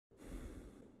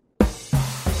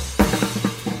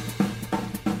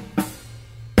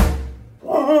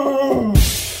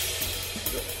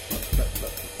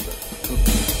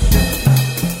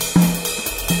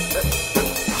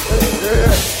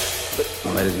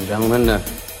and gentlemen,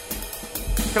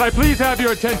 can I please have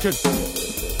your attention?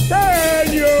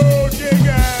 Can you dig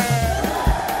it?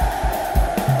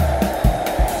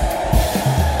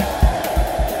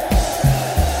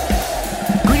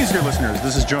 Greetings, dear listeners.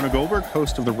 This is Jonah Goldberg,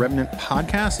 host of the Remnant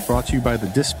Podcast, brought to you by The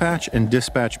Dispatch and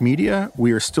Dispatch Media.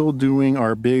 We are still doing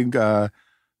our big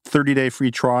 30-day free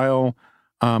trial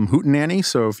hootenanny.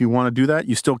 So if you want to do that,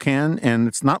 you still can. And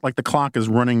it's not like the clock is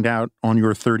running out on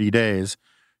your 30 days.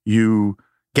 You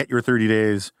get your 30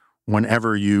 days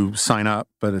whenever you sign up,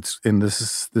 but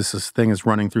this thing is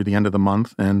running through the end of the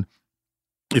month. And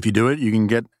if you do it, you can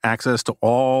get access to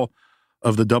all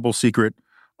of the double secret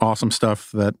awesome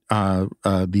stuff that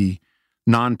the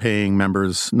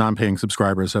non-paying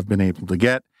subscribers have been able to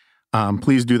get.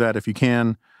 Please do that if you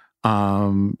can.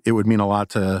 It would mean a lot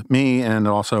to me, and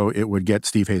also it would get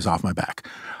Steve Hayes off my back.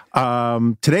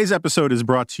 Today's episode is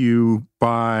brought to you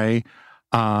by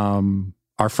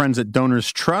our friends at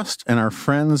Donors Trust and our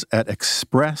friends at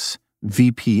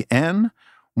ExpressVPN.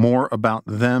 More about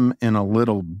them in a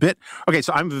little bit. Okay,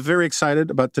 so I'm very excited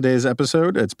about today's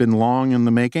episode. It's been long in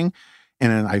the making,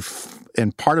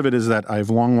 and part of it is that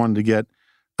I've long wanted to get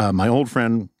my old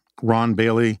friend Ron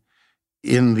Bailey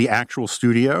in the actual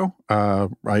studio.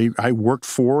 I worked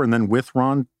for and then with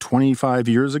Ron 25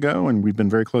 years ago, and we've been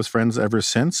very close friends ever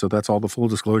since, so that's all the full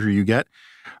disclosure you get.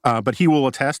 But he will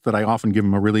attest that I often give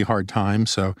him a really hard time,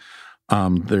 so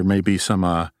there may be some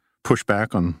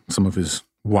pushback on some of his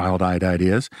wild-eyed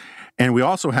ideas. And we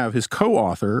also have his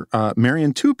co-author,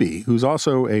 Marian Tupy, who's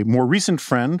also a more recent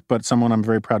friend, but someone I'm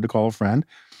very proud to call a friend.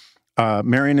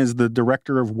 Marian is the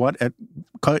director of what at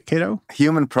Cato?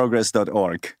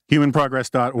 Humanprogress.org.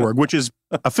 Humanprogress.org, which is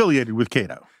affiliated with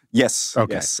Cato. Yes,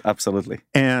 okay. Yes, absolutely.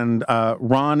 And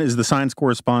Ron is the science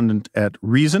correspondent at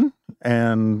Reason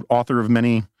and author of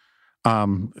many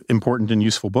important and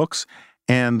useful books.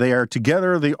 And they are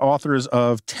together the authors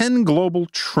of 10 Global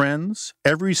Trends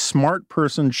Every Smart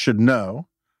Person Should Know,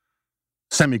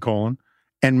 semicolon,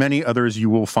 and many others you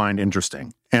will find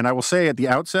interesting. And I will say at the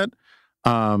outset,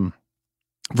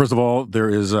 first of all,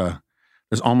 there's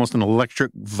almost an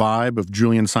electric vibe of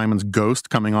Julian Simon's Ghost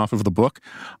coming off of the book,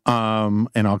 and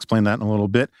I'll explain that in a little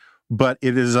bit. But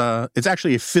it's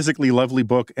actually a physically lovely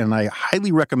book, and I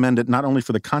highly recommend it not only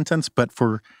for the contents, but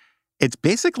it's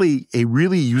basically a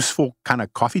really useful kind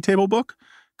of coffee table book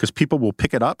because people will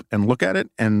pick it up and look at it,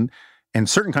 and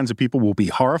certain kinds of people will be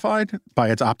horrified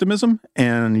by its optimism,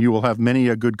 and you will have many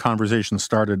a good conversation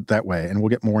started that way. And we'll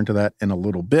get more into that in a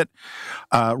little bit.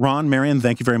 Ron, Marian,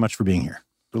 thank you very much for being here.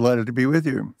 Delighted to be with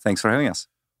you. Thanks for having us.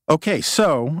 Okay,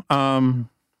 so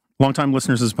longtime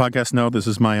listeners of this podcast know this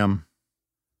is my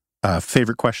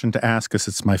favorite question to ask, because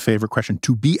it's my favorite question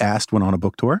to be asked when on a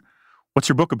book tour. What's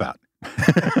your book about?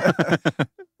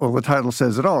 Well, the title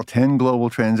says it all. 10 Global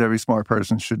Trends Every Smart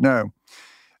Person Should Know.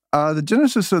 The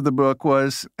genesis of the book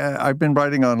was I've been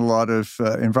writing on a lot of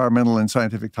environmental and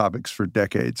scientific topics for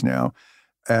decades now.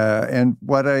 And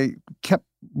what I kept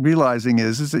realizing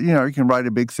is that, you can write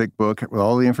a big, thick book with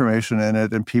all the information in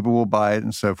it and people will buy it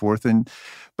and so forth.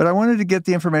 But I wanted to get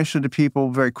the information to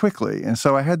people very quickly. And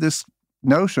so I had this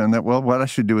notion that, well, what I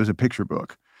should do is a picture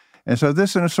book. And so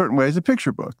this, in a certain way, is a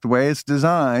picture book. The way it's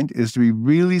designed is to be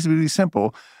really, really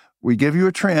simple. We give you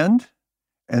a trend,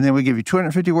 and then we give you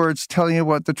 250 words telling you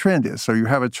what the trend is. So you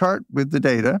have a chart with the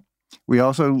data. We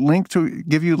also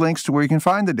give you links to where you can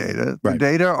find the data. Right. The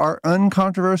data are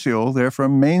uncontroversial. They're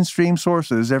from mainstream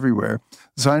sources everywhere,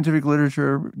 scientific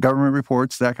literature, government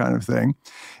reports, that kind of thing.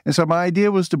 And so my idea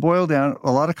was to boil down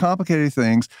a lot of complicated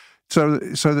things so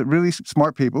that really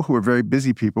smart people who are very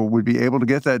busy people would be able to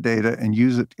get that data and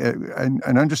use it and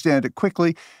understand it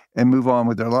quickly and move on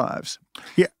with their lives.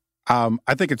 Yeah,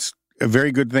 I think it's a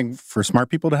very good thing for smart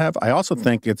people to have. I also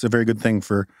think it's a very good thing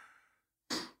for,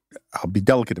 I'll be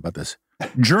delicate about this,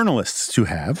 journalists to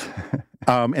have.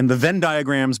 And the Venn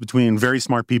diagrams between very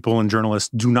smart people and journalists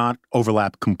do not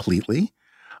overlap completely.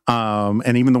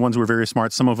 And even the ones who are very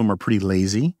smart, some of them are pretty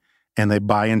lazy. And they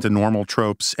buy into normal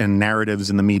tropes and narratives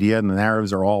in the media, and the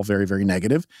narratives are all very, very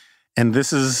negative. And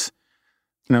this is,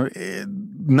 not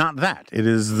that.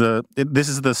 This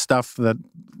is the stuff that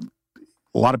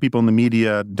a lot of people in the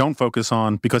media don't focus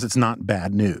on because it's not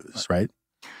bad news, right?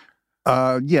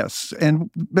 Yes,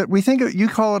 but we you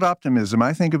call it optimism.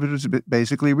 I think of it as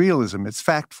basically realism. It's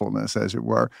factfulness, as it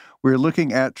were. We're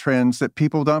looking at trends that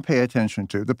people don't pay attention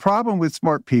to. The problem with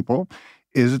smart people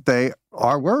is that they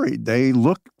are worried. They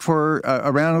look for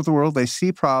around the world, they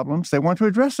see problems, they want to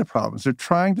address the problems. They're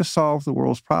trying to solve the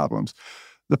world's problems.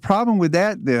 The problem with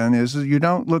that, then, is you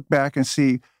don't look back and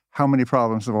see how many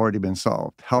problems have already been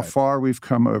solved, how far we've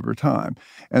come over time.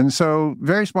 And so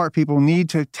very smart people need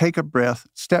to take a breath,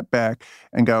 step back,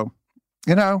 and go,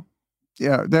 there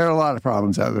are a lot of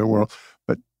problems out in the world,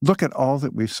 but look at all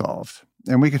that we've solved.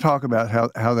 And we can talk about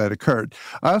how that occurred.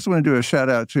 I also want to do a shout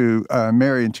out to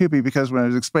Marian Tupy, because when I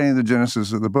was explaining the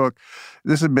genesis of the book,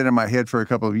 this had been in my head for a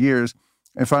couple of years.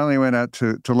 And finally went out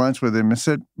to lunch with him and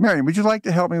said, Marian, would you like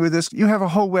to help me with this? You have a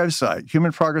whole website,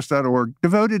 humanprogress.org,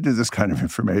 devoted to this kind of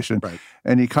information. Right.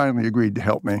 And he kindly agreed to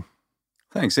help me.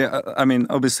 Thanks. Yeah, I mean,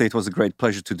 obviously it was a great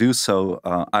pleasure to do so.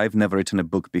 I've never written a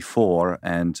book before,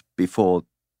 and before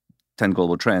 10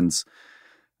 Global Trends,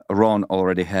 Ron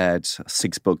already had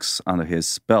 6 books under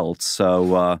his belt.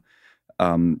 So,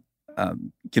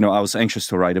 I was anxious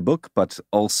to write a book, but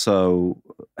also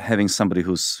having somebody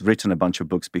who's written a bunch of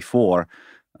books before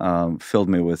filled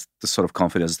me with the sort of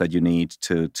confidence that you need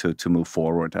to move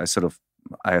forward.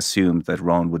 I assumed that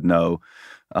Ron would know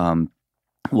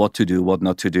what to do, what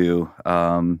not to do,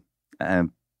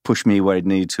 and push me where it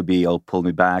needed to be, or pull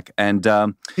me back. And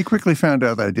he quickly found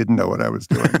out that I didn't know what I was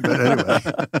doing. But anyway.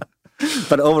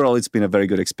 But overall, it's been a very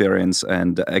good experience.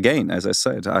 And again, as I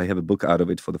said, I have a book out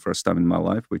of it for the first time in my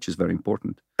life, which is very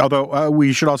important. Although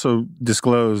we should also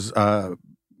disclose,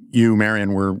 you,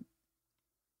 Marian, were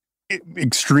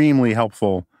extremely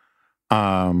helpful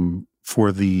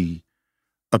for the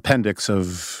appendix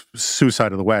of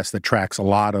Suicide of the West that tracks a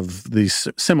lot of these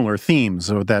similar themes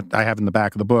that I have in the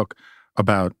back of the book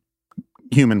about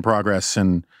human progress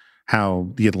and how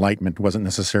the Enlightenment wasn't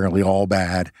necessarily all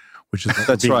bad.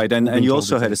 That's right, and you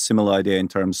also had a similar idea in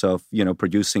terms of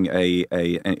producing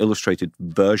an illustrated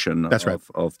version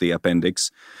of the appendix,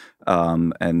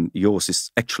 and yours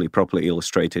is actually properly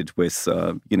illustrated with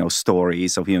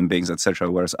stories of human beings, etc.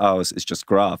 Whereas ours is just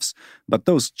graphs. But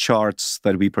those charts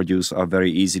that we produce are very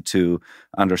easy to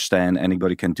understand.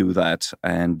 Anybody can do that,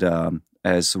 and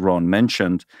as Ron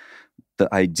mentioned, the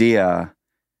idea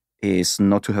is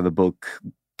not to have a book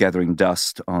gathering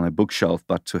dust on a bookshelf,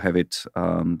 but to have it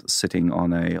sitting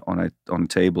on a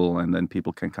table, and then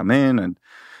people can come in and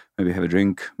maybe have a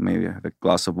drink, maybe have a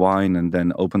glass of wine, and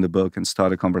then open the book and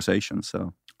start a conversation.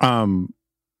 So, when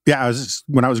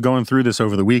I was going through this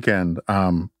over the weekend,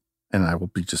 and I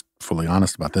will be just fully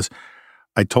honest about this,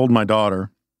 I told my daughter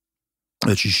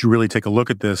that she should really take a look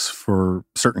at this for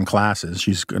certain classes.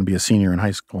 She's going to be a senior in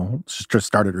high school. She's just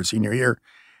started her senior year,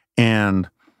 and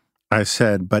I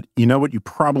said, but you know what you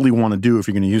probably want to do if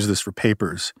you're going to use this for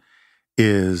papers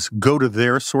is go to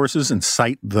their sources and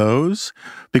cite those.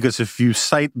 Because if you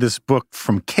cite this book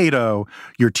from Cato,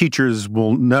 your teachers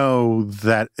will know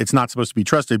that it's not supposed to be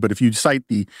trusted. But if you cite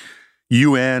the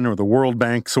UN or the World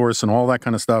Bank source and all that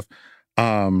kind of stuff,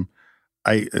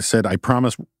 I said, I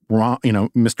promise Ron,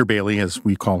 Mr. Bailey, as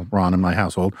we call Ron in my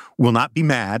household, will not be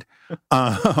mad.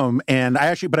 And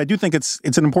but I do think it's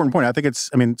an important point. I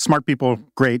think smart people,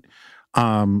 great.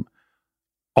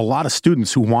 A lot of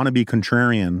students who want to be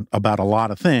contrarian about a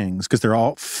lot of things, because they're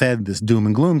all fed this doom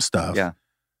and gloom stuff,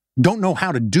 don't know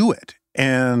how to do it.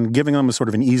 And giving them a sort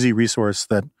of an easy resource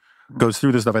that goes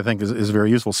through this stuff, I think is very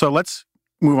useful. So let's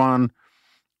move on.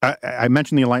 I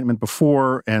mentioned the Enlightenment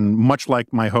before, and much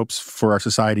like my hopes for our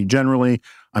society generally,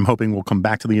 I'm hoping we'll come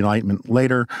back to the Enlightenment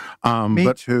later.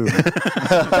 Me too.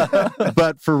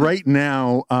 But for right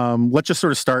now, let's just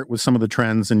sort of start with some of the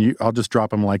trends, and I'll just drop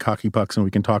them like hockey pucks, and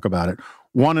we can talk about it.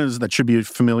 One is that should be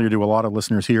familiar to a lot of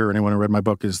listeners here, anyone who read my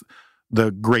book, is the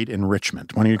Great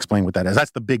Enrichment. Why don't you explain what that is?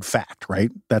 That's the big fact,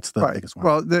 right? That's the biggest one.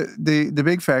 Well, the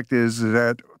big fact is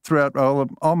that throughout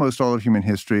almost all of human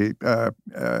history,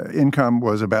 income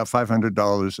was about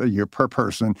 $500 a year per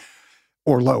person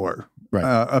or lower,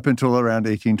 up until around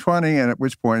 1820, and at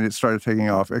which point it started taking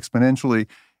off exponentially.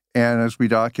 And as we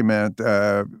document,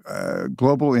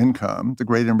 global income, the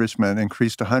Great Enrichment,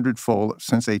 increased 100-fold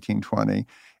since 1820,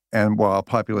 and while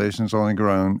population's only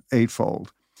grown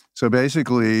 8-fold. So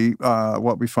basically,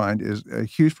 what we find is a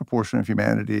huge proportion of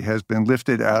humanity has been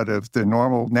lifted out of the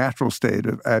normal, natural state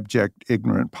of abject,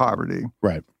 ignorant poverty.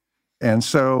 Right. And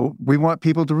so we want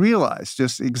people to realize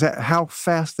just how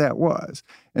fast that was.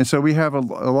 And so we have a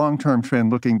long-term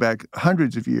trend looking back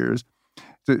hundreds of years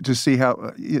to see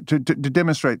to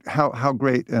demonstrate how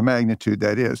great a magnitude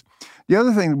that is. The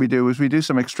other thing that we do is we do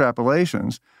some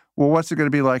extrapolations. Well, what's it going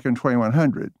to be like in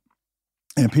 2100?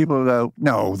 And people go,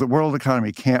 no, the world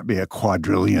economy can't be $2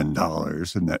 quadrillion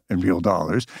in real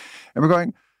dollars. And we're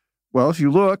going, well, if you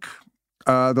look,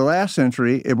 the last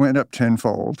century, it went up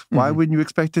 10-fold. Mm-hmm. Why wouldn't you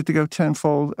expect it to go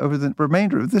 10-fold over the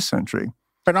remainder of this century?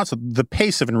 But also, the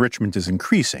pace of enrichment is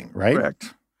increasing, right?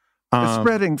 Correct. It's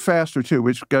spreading faster, too,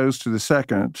 which goes to the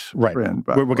second trend.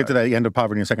 We'll get to the end of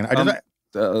poverty in a second.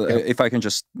 if I can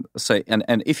just say,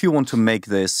 and if you want to make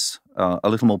this a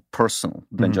little more personal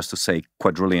than just to say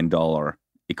quadrillion-dollar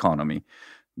economy,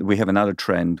 we have another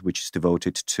trend which is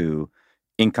devoted to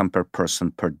income per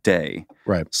person per day.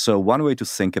 Right. So one way to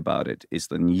think about it is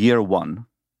that in year one,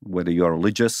 whether you're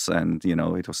religious and,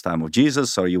 it was time of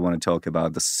Jesus, or you want to talk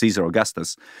about the Caesar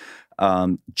Augustus,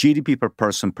 GDP per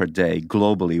person per day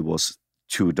globally was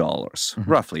 $2,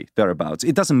 roughly, thereabouts.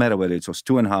 It doesn't matter whether it was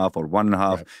 2.5 or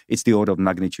 1.5. Right. It's the order of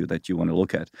magnitude that you want to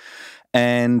look at.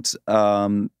 And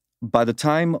by the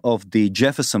time of the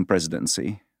Jefferson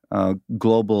presidency,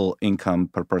 global income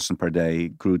per person per day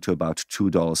grew to about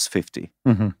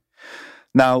 $2.50.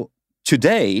 Now,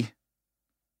 today,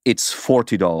 it's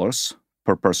 $40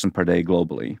 per person per day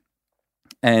globally.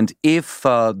 And if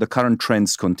the current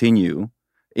trends continue,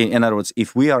 in other words,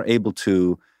 if we are able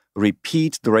to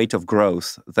repeat the rate of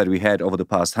growth that we had over the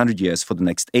past 100 years for the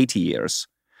next 80 years,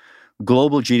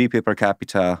 global GDP per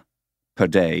capita per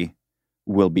day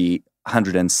will be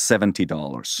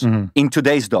 $170 in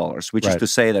today's dollars, which is to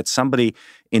say that somebody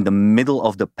in the middle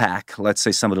of the pack, let's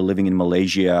say somebody living in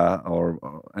Malaysia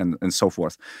and so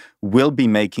forth, will be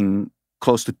making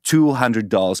close to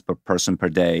 $200 per person per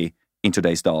day in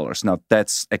today's dollars. Now,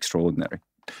 that's extraordinary.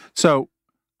 So,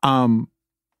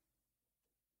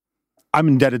 I'm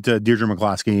indebted to Deirdre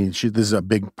McCloskey. This is a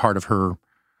big part of her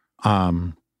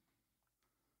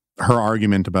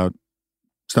argument about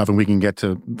stuff, and we can get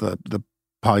to the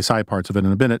poli-sci parts of it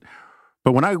in a minute.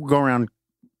 But when I go around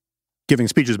giving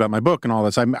speeches about my book and all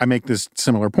this, I make this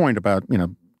similar point about,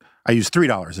 I use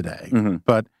 $3 a day.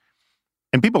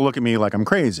 And people look at me like I'm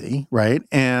crazy, right?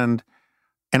 And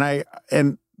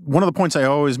one of the points I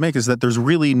always make is that there's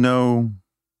really no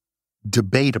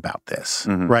debate about this,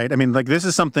 right? I mean, like, this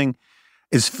is something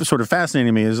is sort of fascinating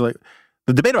to me, is like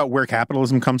the debate about where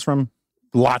capitalism comes from,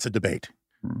 lots of debate.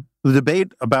 The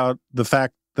debate about the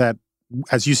fact that,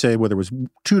 as you say, whether it was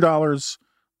 $2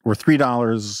 or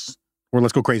 $3 or,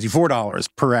 let's go crazy, $4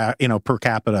 per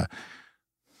capita.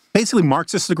 Basically,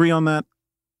 Marxists agree on that.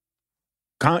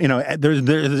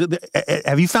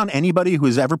 Have you found anybody who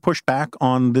has ever pushed back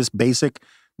on this basic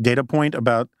data point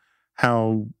about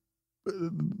how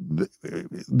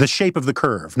the shape of the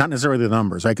curve, not necessarily the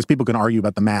numbers, right? Because people can argue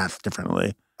about the math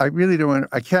differently. I really don't.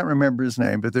 I can't remember his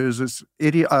name, but there's this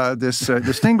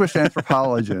distinguished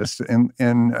anthropologist in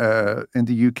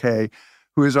the UK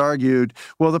who has argued,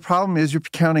 well, the problem is you're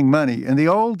counting money. In the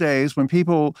old days, when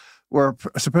people were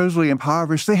supposedly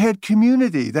impoverished, they had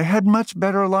community. They had much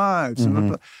better lives.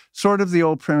 Sort of the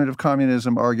old primitive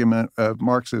communism argument of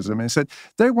Marxism. And he said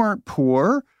they weren't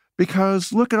poor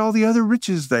because look at all the other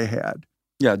riches they had.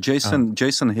 Yeah, Jason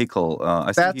Hickel.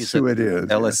 I think he's who it is.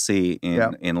 LSE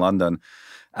in London.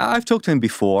 I've talked to him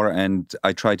before, and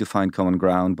I try to find common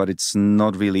ground, but it's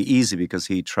not really easy because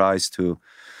he tries to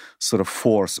sort of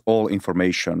force all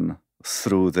information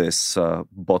through this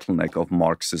bottleneck of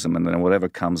Marxism, and then whatever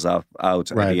comes out at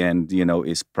the end,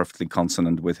 is perfectly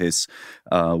consonant with his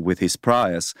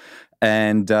priors.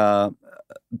 And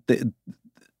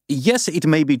yes, it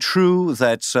may be true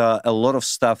that a lot of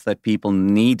stuff that people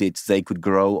needed, they could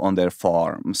grow on their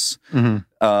farms and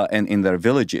in their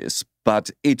villages.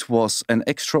 But it was an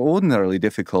extraordinarily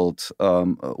difficult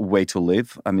way to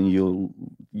live. I mean, you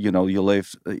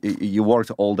worked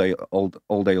all day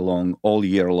long, all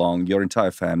year long. Your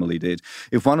entire family did.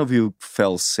 If one of you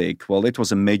fell sick, well, it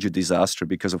was a major disaster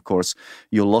because, of course,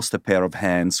 you lost a pair of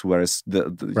hands, whereas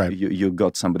you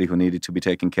got somebody who needed to be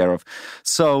taken care of.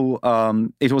 So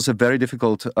it was a very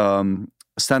difficult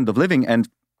standard of living, and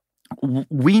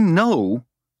we know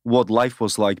what life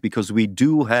was like because we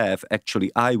do have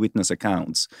actually eyewitness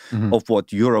accounts of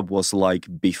what Europe was like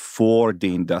before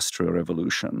the Industrial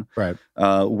Revolution. Right.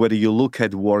 Whether you look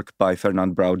at work by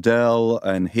Fernand Braudel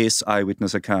and his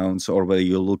eyewitness accounts, or whether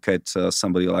you look at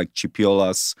somebody like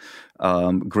Cipiola's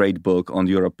great book on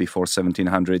Europe before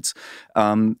 1700s,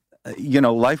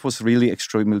 life was really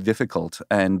extremely difficult,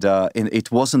 and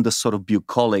it wasn't the sort of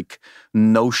bucolic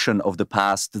notion of the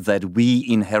past that we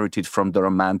inherited from the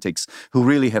Romantics, who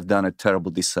really have done a terrible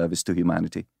disservice to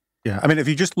humanity. Yeah, I mean, if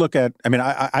you just look at,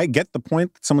 I get the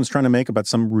point that someone's trying to make about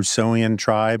some Rousseauian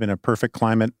tribe in a perfect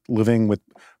climate living with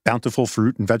bountiful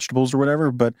fruit and vegetables or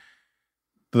whatever, but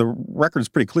the record is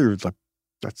pretty clear. It's like,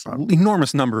 that's an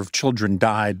enormous number of children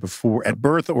died at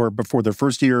birth or before their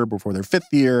first year, before their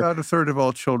fifth year. About a third of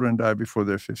all children die before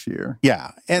their fifth year.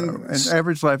 Yeah. And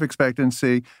average life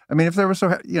expectancy, if there was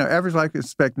average life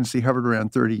expectancy hovered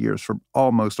around 30 years for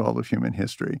almost all of human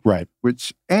history. Right.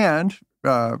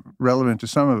 Relevant to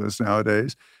some of us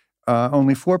nowadays,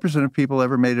 only 4% of people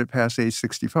ever made it past age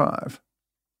 65.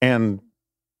 And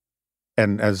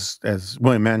And as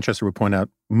William Manchester would point out,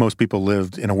 most people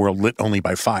lived in a world lit only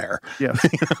by fire. Yeah.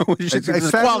 Which is a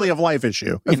quality of life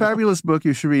issue. A fabulous book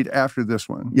you should read after this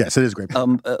one. Yes, it is a great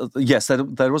book. Yes,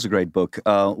 that was a great book.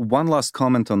 One last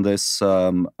comment on this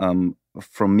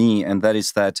from me, and that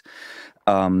is that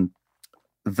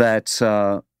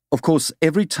of course,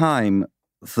 every time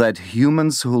that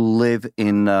humans who live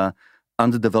in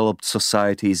underdeveloped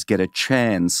societies get a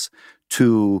chance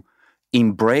to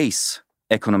embrace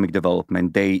economic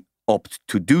development, they opt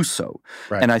to do so.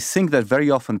 Right. And I think that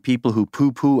very often people who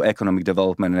poo-poo economic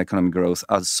development and economic growth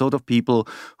are sort of people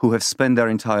who have spent their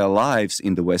entire lives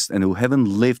in the West and who haven't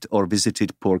lived or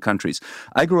visited poor countries.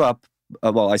 I grew up,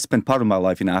 I spent part of my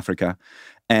life in Africa,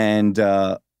 and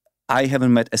I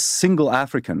haven't met a single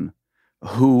African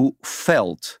who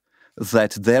felt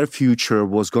that their future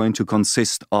was going to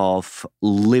consist of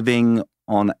living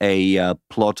on a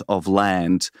plot of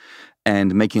land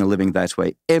and making a living that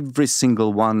way. Every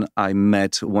single one I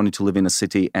met wanted to live in a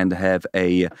city and have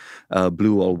a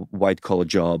blue or white-collar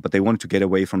job, but they wanted to get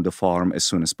away from the farm as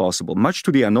soon as possible, much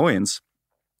to the annoyance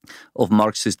of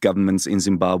Marxist governments in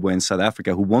Zimbabwe and South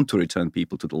Africa who want to return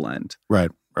people to the land.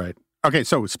 Right. Okay,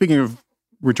 so speaking of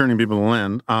returning people to the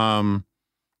land,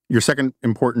 your second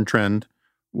important trend,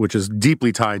 which is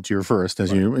deeply tied to your first,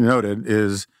 as you noted,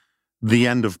 is the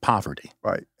end of poverty.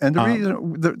 Right. And the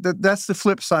reason, that's the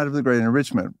flip side of the great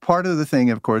enrichment. Part of the thing,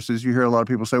 of course, is you hear a lot of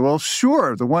people say, well,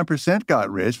 sure, the 1%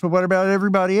 got rich, but what about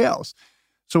everybody else?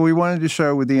 So we wanted to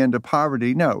show with the end of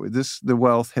poverty, no, the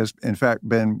wealth has, in fact,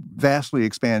 been vastly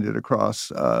expanded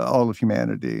across all of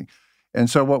humanity. And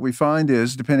so what we find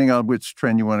is, depending on which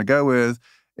trend you want to go with,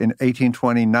 in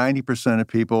 1820, 90% of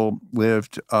people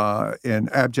lived in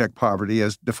abject poverty,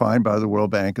 as defined by the World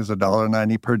Bank as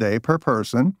 $1.90 per day per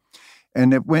person.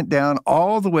 And it went down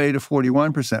all the way to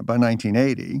 41% by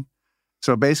 1980.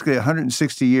 So basically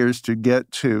 160 years to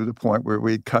get to the point where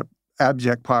we'd cut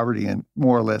abject poverty in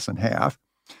more or less in half.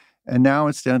 And now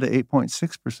it's down to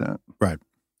 8.6%. Right.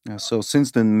 Yeah, so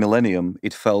since the millennium,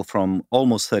 it fell from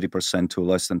almost 30% to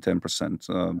less than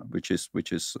 10%,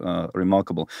 which is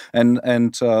remarkable. And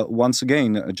once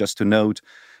again, just to note,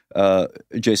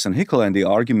 Jason Hickel and the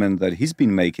argument that he's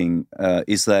been making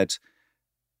is that,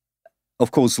 of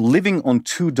course, living on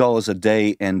 $2 a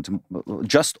day and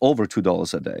just over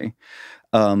 $2 a day,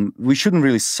 we shouldn't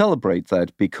really celebrate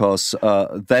that because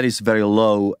that is very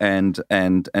low and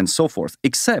so forth.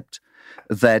 Except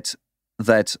that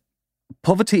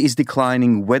poverty is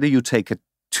declining whether you take a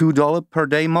 $2 per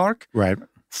day mark, right,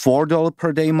 $4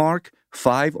 per day mark,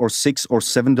 $5 or $6 or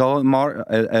 $7 mark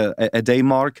a day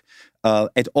mark.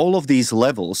 At all of these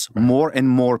levels, right, more and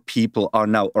more people are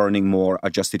now earning more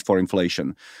adjusted for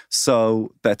inflation.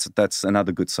 So that's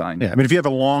another good sign. Yeah, I mean, if you have a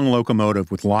long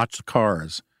locomotive with lots of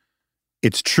cars,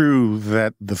 it's true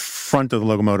that the front of the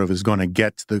locomotive is going to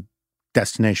get to the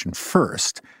destination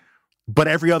first, but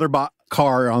every other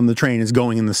car on the train is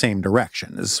going in the same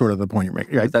direction, is sort of the point you're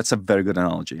making. Right? That's a very good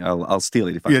analogy. I'll steal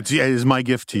it if I It is my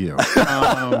gift to you.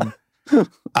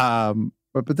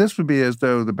 But this would be as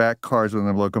though the back cars on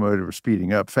the locomotive are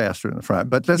speeding up faster than the front.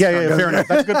 But yeah, fair enough.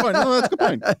 That's a good point. No, that's a good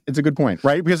point. It's a good point,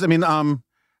 right? Because I mean, and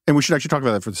we should actually talk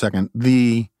about that for a second.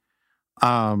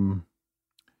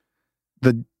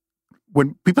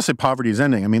 When people say poverty is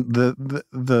ending, I mean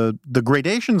the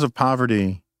gradations of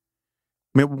poverty.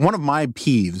 I mean, one of my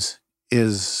peeves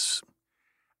is,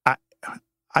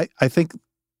 I think,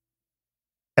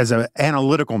 as an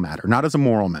analytical matter, not as a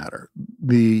moral matter,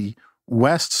 the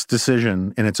West's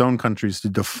decision in its own countries to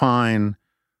define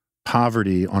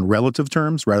poverty on relative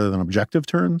terms rather than objective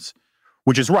terms,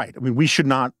 which is right. I mean, we should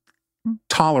not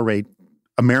tolerate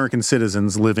American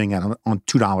citizens living on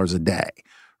 $2 a day,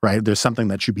 right? There's something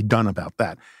that should be done about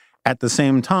that. At the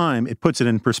same time, it puts it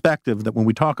in perspective that when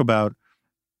we talk about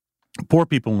poor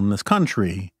people in this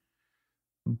country,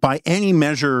 by any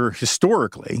measure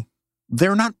historically,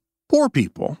 they're not poor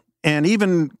people. And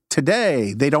even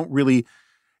today, they don't really,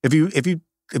 if you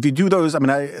do those, I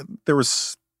mean, there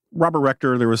was Robert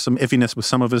Rector, there was some iffiness with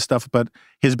some of his stuff, but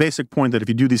his basic point that if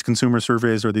you do these consumer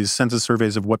surveys or these census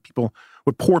surveys of what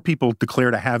poor people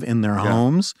declare to have in their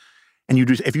homes, and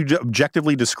if you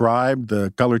objectively describe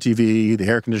the color TV, the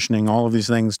air conditioning, all of these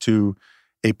things to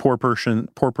a poor person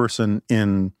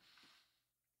in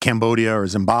Cambodia or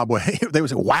Zimbabwe, they would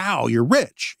say, wow, you're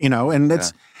rich, and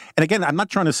and again, I'm not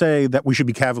trying to say that we should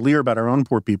be cavalier about our own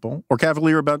poor people or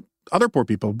cavalier about other poor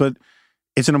people, but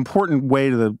it's an important way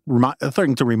to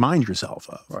remind yourself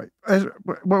of. Right.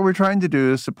 What we're trying to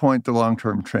do is to point to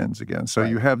long-term trends again. So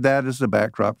you have that as the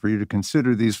backdrop for you to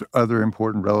consider these other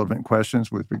important relevant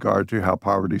questions with regard to how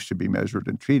poverty should be measured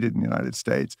and treated in the United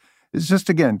States. It's just,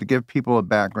 again, to give people a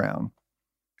background.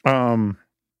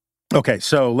 Okay,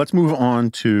 so let's move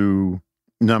on to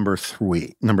number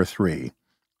three.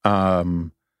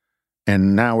 And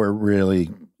now we're really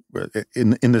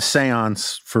in the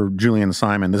seance for Julian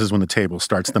Simon. This is when the table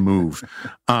starts to move.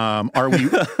 Are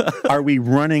we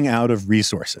running out of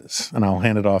resources? And I'll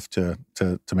hand it off to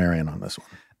Marian on this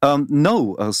one.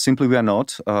 No, simply we are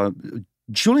not.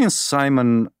 Julian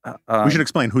Simon. We should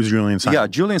explain who's Julian Simon. Yeah,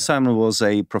 Julian Simon was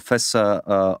a professor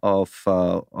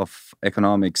of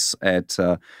economics at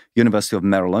University of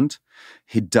Maryland.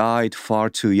 He died far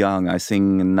too young, I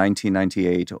think in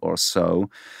 1998 or so.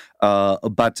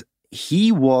 But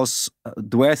he was,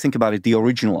 the way I think about it, the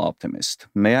original optimist.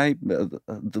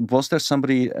 Was there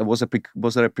somebody? Was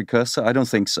there a precursor? I don't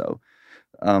think so.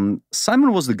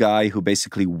 Simon was the guy who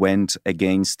basically went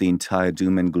against the entire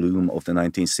doom and gloom of the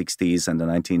 1960s and the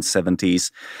 1970s.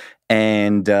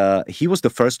 And he was the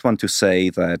first one to say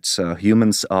that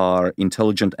humans are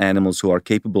intelligent animals who are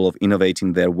capable of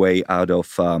innovating their way out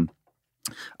of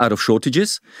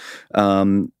shortages.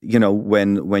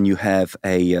 When you have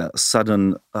a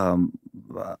sudden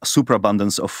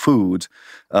superabundance of food,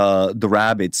 the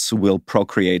rabbits will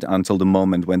procreate until the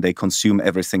moment when they consume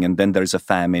everything, and then there's a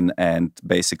famine, and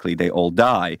basically they all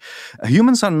die.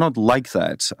 Humans are not like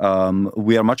that.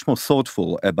 We are much more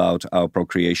thoughtful about our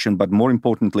procreation, but more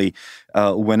importantly,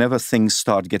 whenever things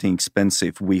start getting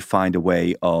expensive, we find a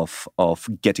way of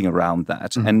getting around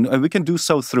that. Mm-hmm. And we can do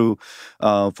so through,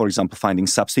 for example, finding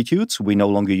substitutes. We no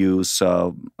longer use,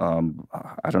 whale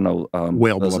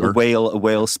blubber.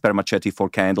 Whale spermaceti for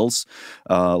candles,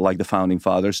 like the founding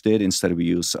fathers did. Instead, we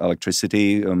use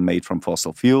electricity made from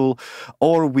fossil fuel,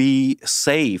 or we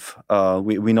save.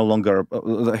 We no longer.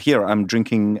 Here, I'm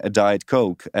drinking a Diet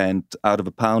Coke, and out of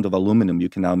a pound of aluminum, you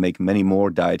can now make many more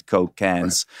Diet Coke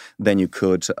cans than you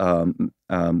could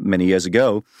many years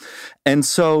ago, and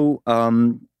so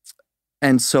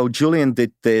Julian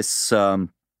did this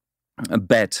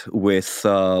bet with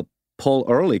Paul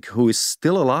Ehrlich, who is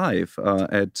still alive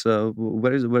at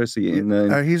where is he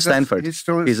in Stanford? He's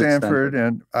still at Stanford,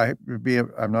 and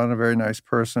I'm not a very nice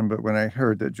person, but when I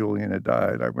heard that Julian had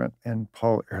died, I went, and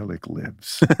Paul Ehrlich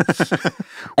lives,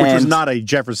 which was not a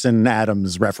Jefferson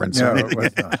Adams reference. No, it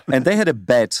was not. And they had a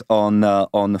bet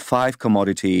on 5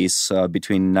 commodities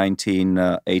between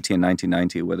 1980 and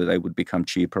 1990 whether they would become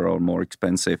cheaper or more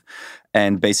expensive.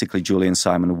 And basically, Julian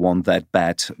Simon won that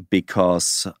bet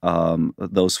because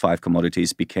those 5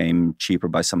 commodities became cheaper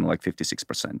by something like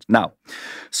 56%. Now,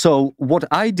 so what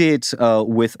I did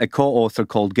with a co-author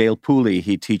called Gail Pooley,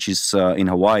 he teaches in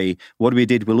Hawaii, what we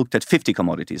did, we looked at 50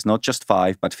 commodities, not just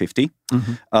 5, but 50,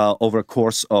 over a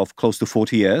course of close to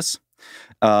 40 years.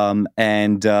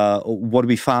 And what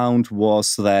we found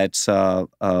was that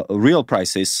real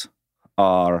prices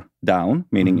are down,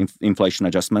 meaning inflation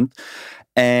adjustment.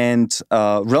 And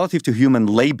relative to human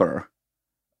labor,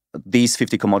 these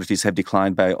 50 commodities have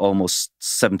declined by almost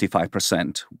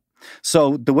 75%.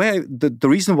 So the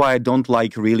reason why I don't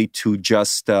like really to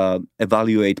just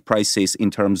evaluate prices in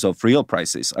terms of real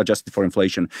prices adjusted for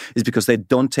inflation is because they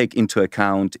don't take into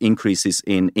account increases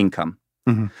in income.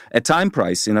 Mm-hmm. A time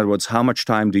price, in other words, how much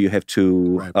time do you have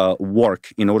to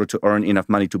work in order to earn enough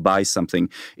money to buy something,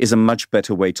 is a much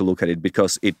better way to look at it,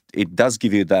 because it does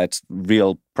give you that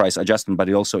real price adjustment, but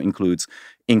it also includes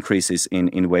increases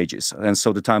in wages. And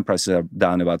so the time prices are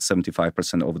down about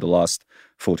 75% over the last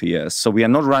 40 years. So we are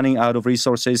not running out of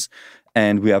resources,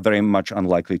 and we are very much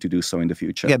unlikely to do so in the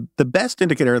future. Yeah, the best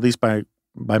indicator, at least by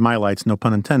my lights, no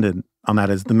pun intended, on that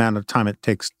is the amount of time it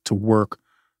takes to work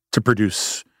to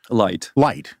produce light.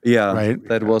 Yeah, right.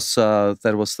 That was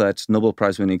that Nobel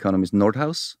Prize winning economist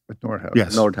Nordhaus.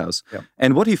 Yes. Nordhaus. Yeah.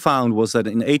 And what he found was that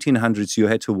in 1800s you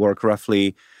had to work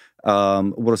roughly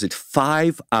 5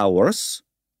 hours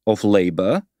of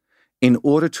labor in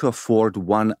order to afford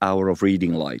 1 hour of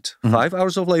reading light. Mm-hmm. 5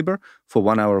 hours of labor for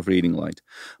 1 hour of reading light.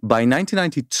 By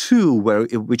 1992,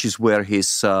 which is where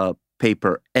his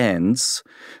paper ends,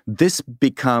 this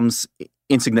becomes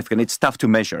insignificant. It's tough to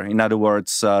measure. In other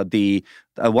words, the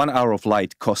 1 hour of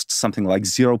light costs something like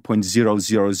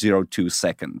 0.0002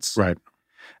 seconds. Right.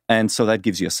 And so that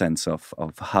gives you a sense of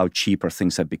how cheaper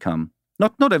things have become.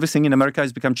 Not everything in America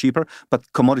has become cheaper,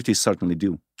 but commodities certainly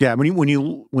do. Yeah, when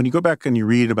you go back and you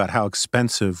read about how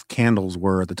expensive candles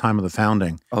were at the time of the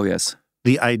founding. Oh, yes.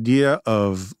 The idea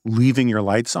of leaving your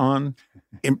lights on,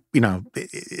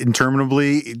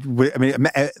 interminably, I mean,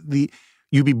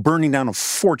 you'd be burning down a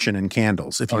fortune in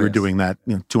candles if you were doing that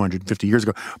 250 years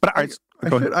ago. But I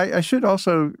should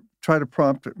also try to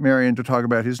prompt Marian to talk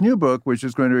about his new book, which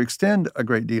is going to extend a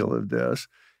great deal of this.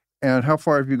 And how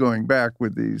far have you going back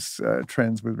with these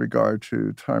trends with regard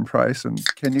to time price? And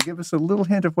can you give us a little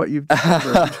hint of what you've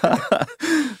discovered?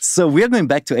 So we're going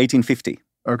back to 1850.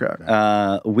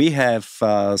 Okay. We have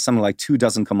something like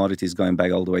 24 commodities going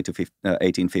back all the way to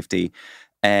 1850.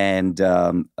 And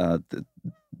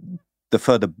the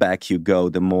further back you go,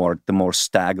 the more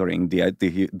staggering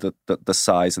the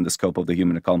size and the scope of the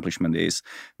human accomplishment is.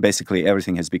 Basically,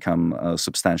 everything has become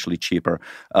substantially cheaper.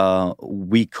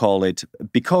 We call it,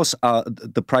 because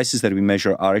the prices that we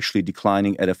measure are actually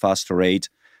declining at a faster rate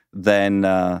than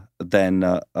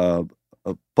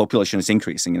population is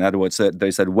increasing. In other words,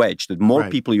 there's that wedge. The more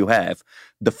people you have,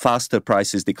 the faster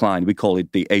prices decline. We call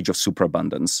it the age of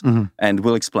superabundance, and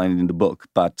we'll explain it in the book.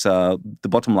 But the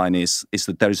bottom line is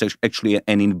that there is actually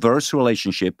an inverse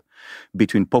relationship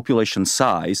between population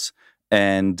size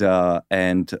and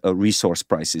resource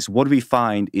prices. What we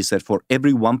find is that for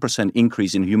every 1%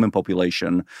 increase in human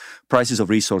population, prices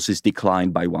of resources decline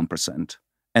by 1%,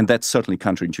 and that's certainly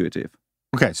counterintuitive.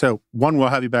 Okay, so one, we'll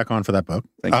have you back on for that book.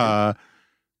 Thank you.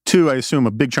 Two, I assume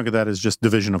a big chunk of that is just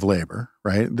division of labor,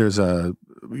 right? There's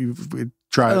we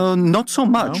try. Not so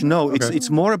much. No, Okay.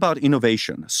 it's more about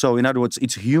innovation. So in other words,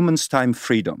 it's humans' time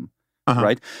freedom,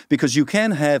 right? Because you can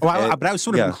have. But I was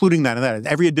sort of including that in that.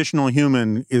 Every additional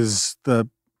human is the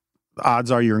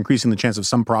odds are you're increasing the chance of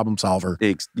some problem solver.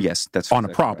 Yes, that's on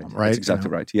exactly a problem, right? That's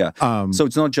exactly right. Yeah. So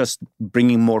it's not just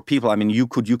bringing more people. I mean, you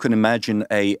can imagine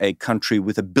a country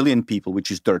with 1 billion people,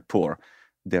 which is dirt poor.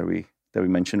 There we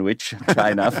mentioned which,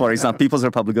 China, for example, People's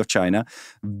Republic of China,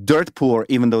 dirt poor,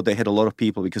 even though they had a lot of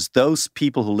people, because those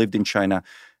people who lived in China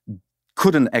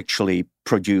couldn't actually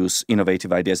produce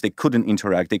innovative ideas. They couldn't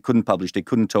interact. They couldn't publish. They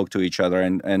couldn't talk to each other,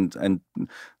 and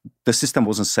the system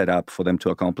wasn't set up for them to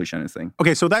accomplish anything.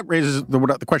 Okay, so that raises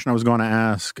the question I was going to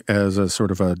ask as a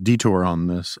sort of a detour on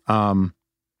this. You're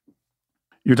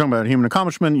talking about human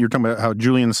accomplishment. You're talking about how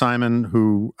Julian Simon,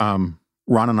 who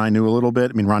Ron and I knew a little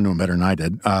bit. I mean, Ron knew him better than I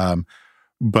did.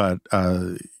 But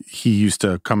he used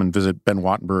to come and visit Ben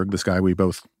Wattenberg, this guy we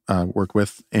both work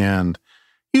with, and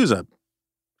he was a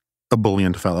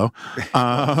ebullient fellow.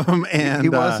 And he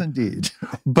was indeed.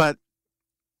 But,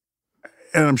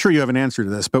 and I'm sure you have an answer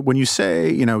to this, but when you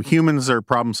say, humans are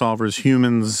problem solvers,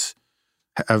 humans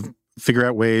have figure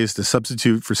out ways to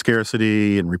substitute for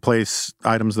scarcity and replace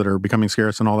items that are becoming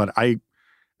scarce and all that,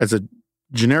 as a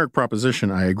generic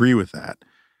proposition, I agree with that.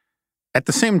 At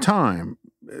the same time,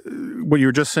 what you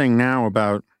were just saying now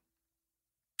about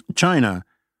China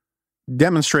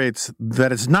demonstrates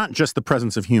that it's not just the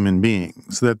presence of human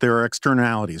beings, that there are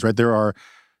externalities, right?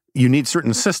 You need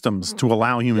certain systems to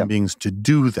allow human beings to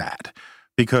do that.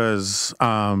 Because,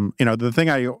 one of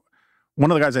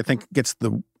the guys I think gets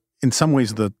in some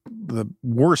ways the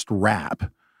worst rap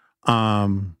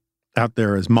out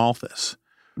there is Malthus.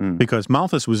 Because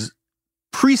Malthus was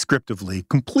prescriptively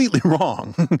completely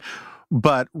wrong.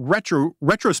 But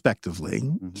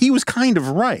retrospectively, he was kind of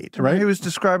right? He was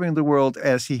describing the world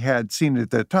as he had seen it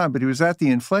at that time, but he was at the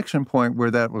inflection point where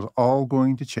that was all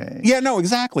going to change. Yeah, no,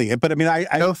 exactly. But I mean,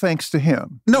 no thanks to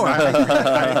him. No,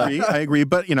 I agree.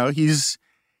 But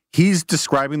he's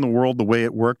describing the world the way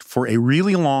it worked for a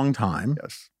really long time.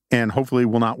 Yes, and hopefully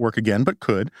will not work again, but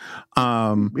could.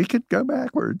 We could go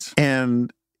backwards.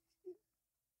 And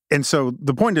so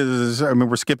the point is, I mean,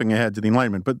 we're skipping ahead to the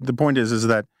Enlightenment, but the point is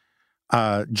that.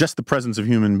 Just the presence of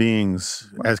human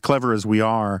beings, as clever as we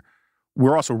are,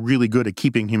 we're also really good at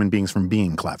keeping human beings from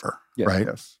being clever, right?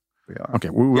 Yes, we are. Okay.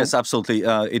 Yes, absolutely.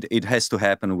 It has to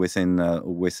happen within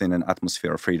an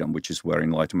atmosphere of freedom, which is where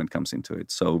Enlightenment comes into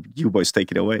it. So you boys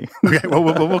take it away. Okay. Well,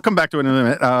 we'll come back to it in a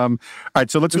minute. All right.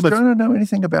 So let's. Don't know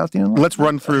anything about the Enlightenment. Let's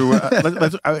run through.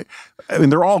 I mean,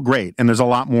 they're all great, and there's a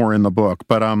lot more in the book,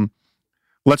 but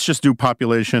let's just do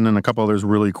population and a couple others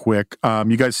really quick.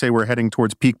 You guys say we're heading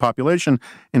towards peak population,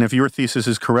 and if your thesis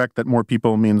is correct that more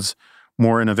people means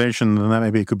more innovation, then that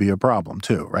maybe could be a problem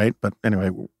too, right? But anyway.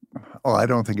 Oh, I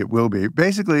don't think it will be.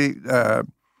 Basically, as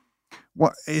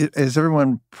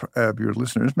everyone of your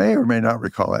listeners may or may not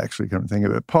recall, actually, come to think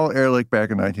of it, Paul Ehrlich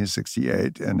back in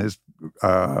 1968 in his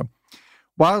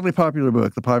wildly popular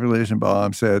book, The Population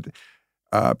Bomb, said,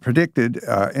 predicted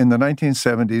in the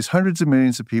 1970s, hundreds of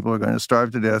millions of people are going to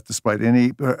starve to death despite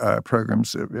any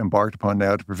programs embarked upon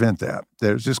now to prevent that.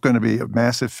 There's just going to be a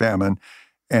massive famine,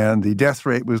 and the death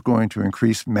rate was going to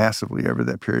increase massively over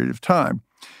that period of time.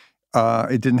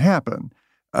 It didn't happen.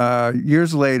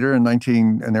 Years later, in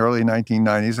the early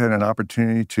 1990s, I had an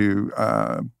opportunity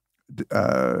to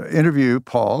interview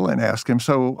Paul and ask him,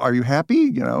 so are you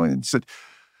happy? And he said,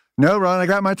 no, Ron, I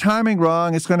got my timing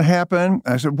wrong. It's going to happen.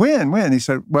 I said, when? He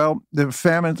said, well,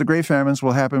 the great famines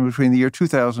will happen between the year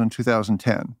 2000 and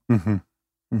 2010.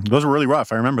 Mm-hmm. Those were really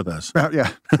rough. I remember those.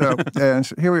 Yeah. So, and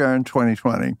here we are in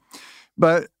 2020.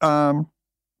 But there are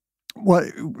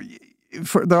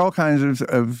all kinds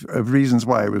of reasons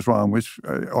why it was wrong, which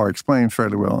are explained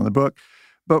fairly well in the book.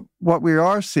 But what we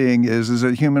are seeing is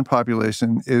that human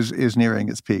population is nearing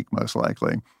its peak, most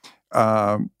likely.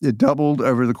 It doubled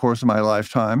over the course of my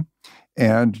lifetime,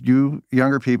 and you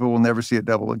younger people will never see it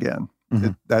double again.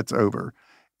 That's over.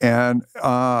 And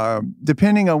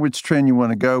depending on which trend you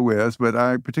want to go with, but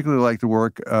I particularly like the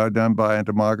work done by a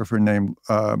demographer named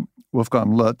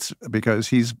Wolfgang Lutz, because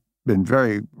he's been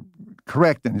very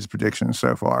correct in his predictions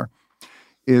so far,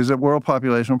 is that world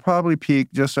population will probably peak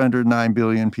just under 9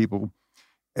 billion people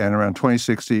and around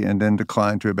 2060 and then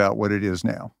decline to about what it is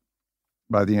now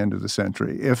by the end of the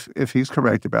century, if he's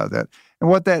correct about that. And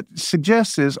what that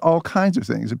suggests is all kinds of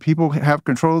things, that people have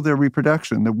control of their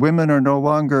reproduction, that women are no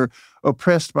longer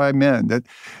oppressed by men, that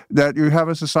you have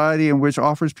a society in which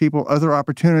offers people other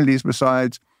opportunities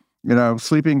besides,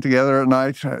 sleeping together at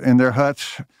night in their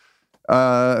huts,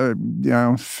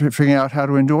 figuring out how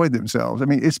to enjoy themselves. I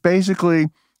mean, it's basically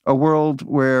a world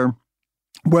where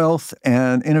wealth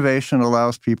and innovation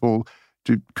allows people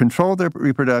to control their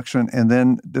reproduction and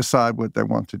then decide what they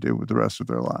want to do with the rest of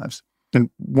their lives.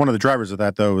 And one of the drivers of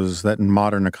that, though, is that in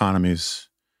modern economies,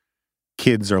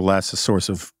 kids are less a source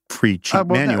of free, cheap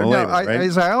manual labor, right?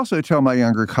 As I also tell my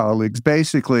younger colleagues,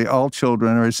 basically all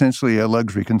children are essentially a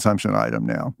luxury consumption item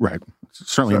now. Right.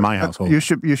 Certainly in my household. You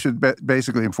should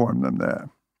basically inform them that.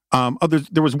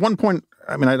 There was one point,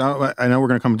 I mean, I know we're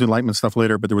going to come to Enlightenment stuff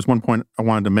later, but there was one point I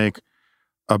wanted to make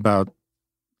about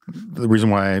the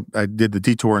reason why I did the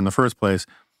detour in the first place,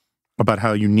 about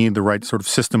how you need the right sort of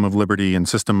system of liberty and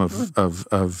system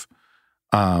of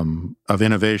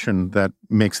innovation that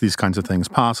makes these kinds of things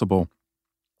possible.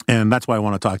 And that's why I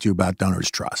want to talk to you about Donors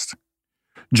Trust.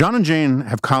 John and Jane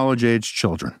have college-age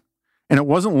children, and it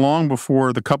wasn't long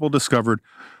before the couple discovered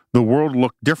the world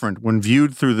looked different when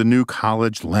viewed through the new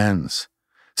college lens.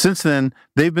 Since then,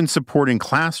 they've been supporting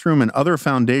classroom and other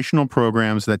foundational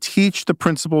programs that teach the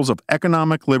principles of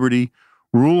economic liberty,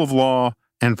 rule of law,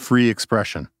 and free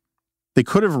expression. They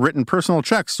could have written personal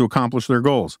checks to accomplish their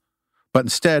goals, but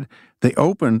instead, they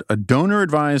opened a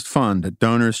donor-advised fund at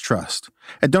Donors Trust.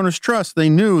 At Donors Trust, they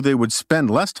knew they would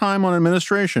spend less time on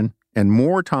administration and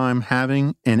more time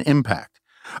having an impact.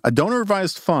 A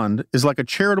donor-advised fund is like a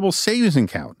charitable savings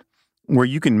account where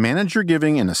you can manage your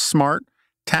giving in a smart,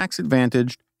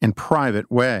 tax-advantaged, and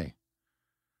private way.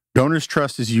 Donors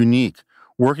Trust is unique,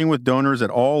 working with donors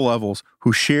at all levels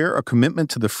who share a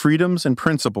commitment to the freedoms and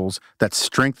principles that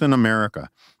strengthen America.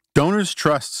 Donors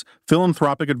Trust's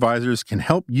philanthropic advisors can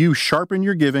help you sharpen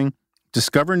your giving,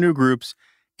 discover new groups,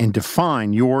 and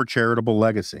define your charitable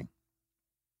legacy.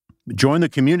 Join the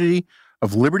community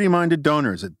of liberty-minded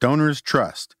donors at Donors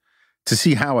Trust. To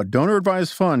see how a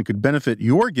donor-advised fund could benefit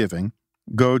your giving,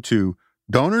 go to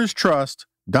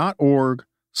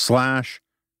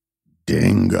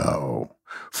donorstrust.org/dingo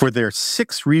for their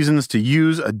 6 reasons to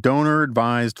use a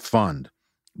donor-advised fund.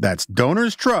 That's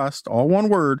Donors Trust, all one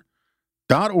word,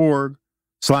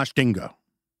 .org/dingo.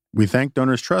 We thank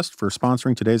Donors Trust for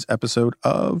sponsoring today's episode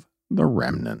of The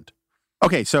Remnant.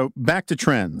 Okay, so back to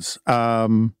trends.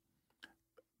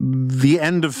 The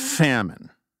end of famine.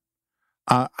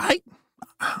 Our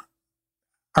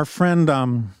friend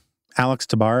Alex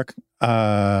Tabarrok,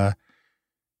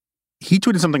 he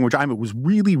tweeted something which I was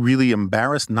really, really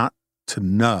embarrassed not to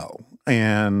know.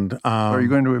 And are you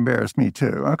going to embarrass me too?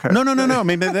 Okay. No. I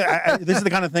mean, this is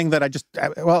the kind of thing that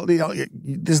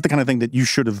this is the kind of thing that you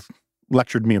should have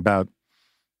lectured me about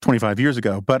 25 years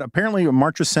ago. But apparently,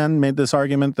 Amartya Sen made this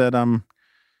argument that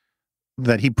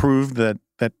that he proved that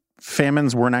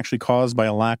famines weren't actually caused by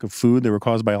a lack of food; they were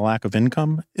caused by a lack of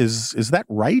income. Is that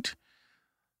right?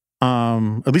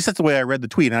 At least that's the way I read the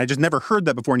tweet, and I just never heard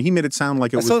that before. And he made it sound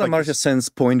like it was. I thought Amartya Sen's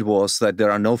point was that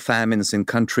there are no famines in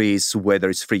countries where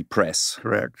there is free press.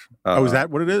 Correct. Is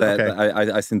that what it is? Okay.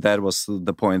 I think that was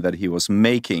the point that he was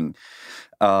making.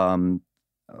 Ron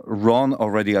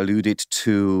already alluded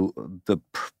to the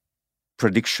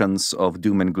predictions of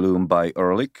doom and gloom by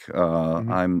Ehrlich.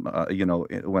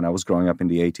 When I was growing up in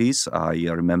the 80s, I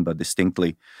remember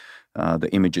distinctly the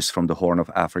images from the Horn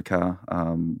of Africa.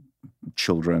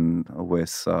 Children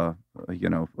with,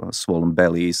 swollen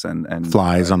bellies and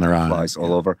flies on their eyes, flies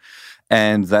all over,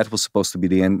 and that was supposed to be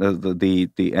the end,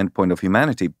 the end point of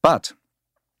humanity. But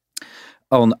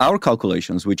on our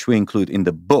calculations, which we include in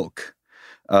the book,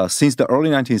 since the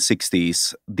early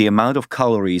 1960s, the amount of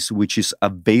calories which is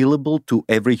available to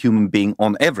every human being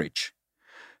on average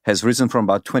has risen from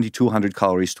about 2,200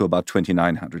 calories to about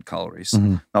 2,900 calories.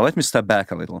 Mm-hmm. Now, let me step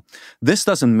back a little. This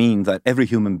doesn't mean that every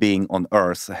human being on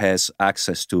Earth has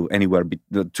access to anywhere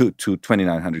to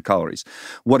 2,900 calories.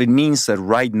 What it means that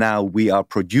right now we are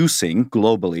producing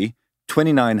globally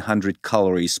 2,900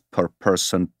 calories per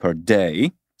person per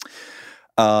day,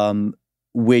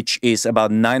 which is about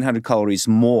 900 calories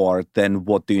more than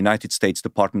what the United States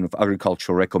Department of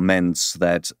Agriculture recommends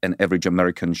that an average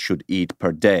American should eat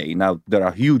per day. Now, there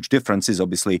are huge differences.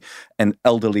 Obviously, an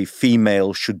elderly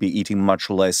female should be eating much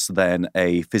less than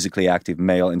a physically active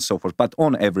male and so forth. But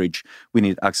on average, we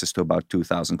need access to about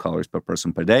 2,000 calories per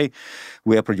person per day.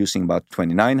 We are producing about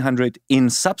 2,900. In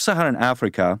sub-Saharan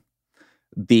Africa,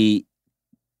 the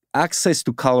access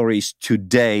to calories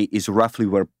today is roughly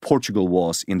where Portugal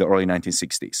was in the early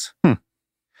 1960s.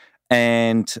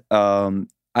 And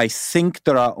I think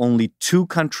there are only 2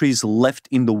 countries left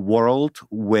in the world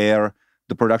where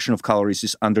the production of calories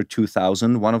is under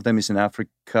 2,000. One of them is in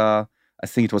Africa. I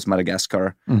think it was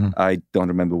Madagascar. Mm-hmm. I don't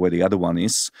remember where the other one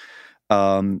is.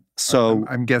 So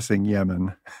I'm guessing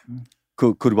Yemen.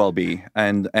 Could well be.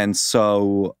 And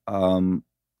so...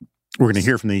 we're going to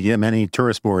hear from the Yemeni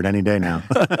tourist board any day now.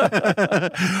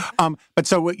 But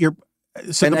so what you're...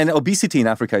 And obesity in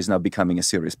Africa is now becoming a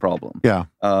serious problem. Yeah.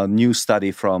 A new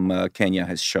study from Kenya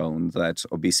has shown that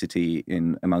obesity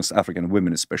amongst African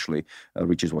women especially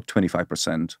reaches,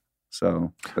 25%.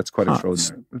 So that's quite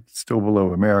extraordinary. It's still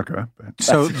below America. But.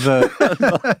 So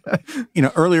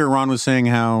earlier Ron was saying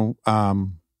how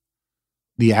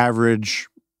the average,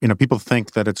 people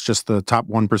think that it's just the top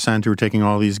 1% who are taking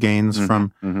all these gains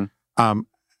from... Mm-hmm.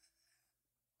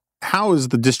 How is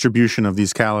the distribution of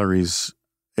these calories?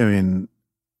 I mean,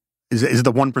 is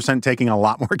the 1% taking a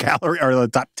lot more calories, or the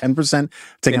top 10%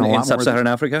 taking a lot more? In sub-Saharan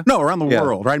Africa? No, around the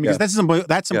world, right? Because that's some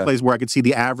place where I could see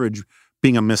the average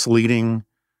being a misleading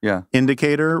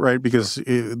indicator, right? Because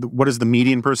what is the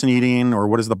median person eating, or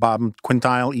what is the bottom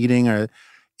quintile eating? Or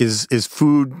is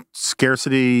food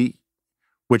scarcity,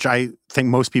 which I think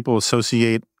most people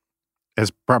associate as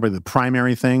probably the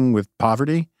primary thing with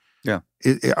poverty? Yeah.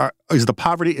 Is the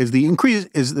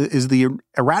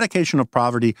eradication of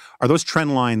poverty, are those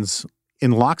trend lines in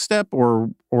lockstep,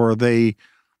 or are they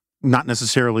not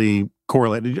necessarily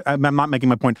correlated? I'm not making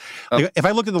my point. If I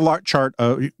look at the chart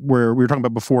where we were talking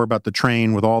about before about the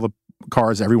train with all the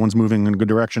cars, everyone's moving in a good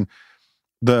direction.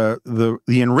 The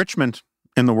enrichment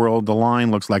in the world, the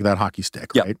line looks like that hockey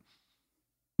stick, right?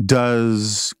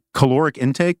 Does caloric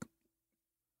intake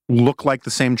look like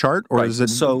the same chart, or is it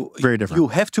very different? You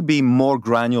have to be more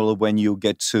granular when you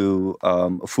get to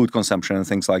food consumption and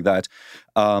things like that.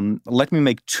 Let me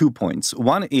make 2 points.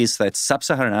 One is that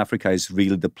sub-Saharan Africa is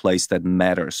really the place that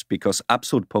matters, because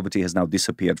absolute poverty has now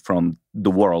disappeared from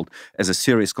the world as a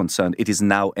serious concern. It is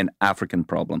now an African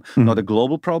problem, not a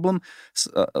global problem.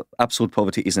 Absolute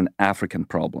poverty is an African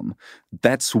problem.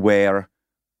 That's where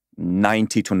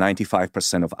 90 to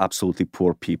 95% of absolutely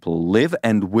poor people live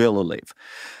and will live.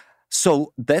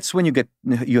 So that's when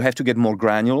you have to get more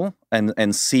granular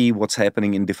and see what's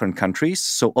happening in different countries.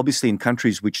 So obviously in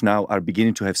countries which now are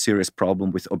beginning to have serious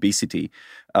problem with obesity,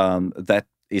 that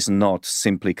is not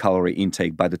simply calorie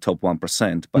intake by the top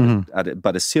 1%,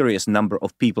 but a serious number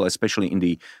of people, especially in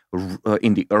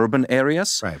the urban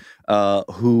areas,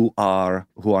 who are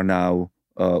now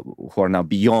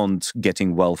beyond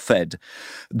getting well fed.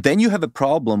 Then you have a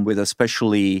problem with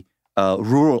especially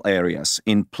rural areas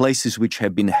in places which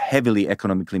have been heavily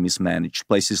economically mismanaged,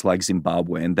 places like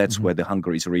Zimbabwe, and that's where the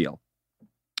hunger is real.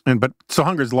 So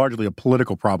hunger is largely a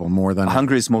political problem more than...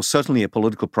 Hunger is most certainly a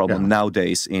political problem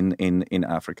nowadays in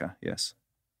Africa, yes.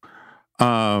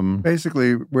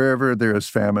 Basically, wherever there is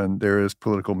famine, there is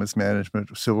political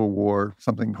mismanagement, civil war,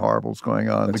 something horrible is going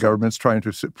on. The government's trying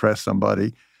to suppress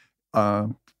somebody.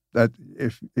 That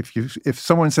if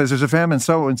someone says there's a famine,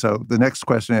 so and so, the next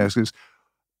question asked is,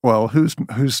 well, who's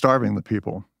starving the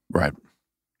people? Right.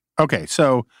 Okay,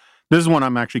 so this is one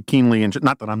I'm actually keenly interested.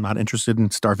 Not that I'm not interested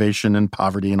in starvation and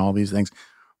poverty and all these things,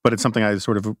 but it's something I've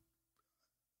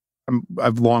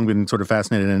long been sort of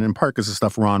fascinated in part because the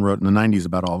stuff Ron wrote in the 90s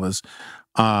about all this.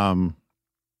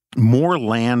 More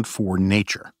land for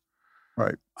nature.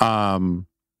 Right. We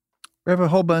have a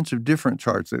whole bunch of different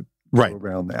charts that go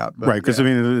around that. But, because I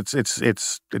mean,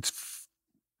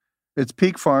 it's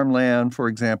peak farmland, for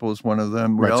example, is one of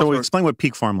them. Right. So explain what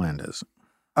peak farmland is.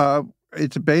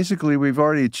 It's basically, we've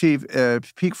already achieved,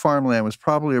 peak farmland was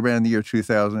probably around the year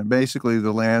 2000. Basically,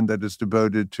 the land that is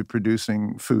devoted to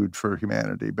producing food for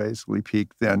humanity basically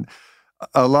peaked then.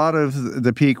 A lot of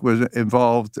the peak was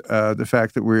involved the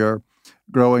fact that we are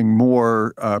growing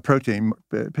more protein,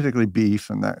 particularly beef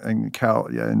and cow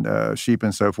and sheep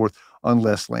and so forth, on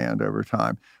less land over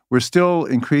time. We're still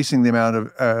increasing the amount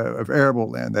of arable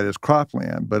land, that is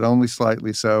cropland, but only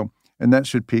slightly so, and that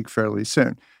should peak fairly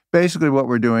soon. Basically, what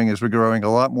we're doing is we're growing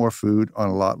a lot more food on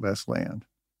a lot less land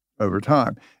over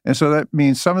time. And so that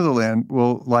means some of the land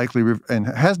will likely, and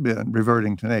has been,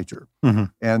 reverting to nature. Mm-hmm.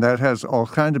 And that has all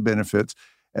kinds of benefits.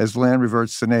 As land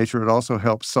reverts to nature, it also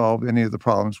helps solve any of the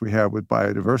problems we have with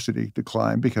biodiversity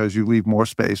decline because you leave more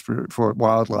space for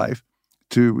wildlife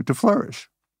to flourish.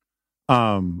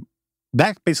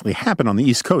 That basically happened on the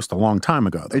East Coast a long time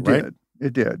ago, though, right?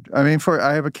 It did. I mean,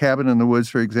 I have a cabin in the woods,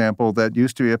 for example, that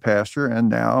used to be a pasture, and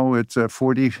now it's a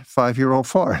 45-year-old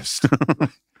forest.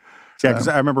 Yeah, because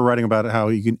I remember writing about how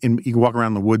you can walk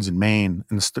around the woods in Maine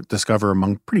and discover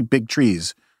among pretty big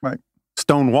trees, right,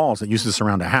 stone walls that used to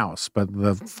surround a house, but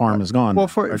the farm is gone. Well,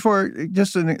 this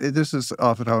is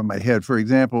off the top of my head. For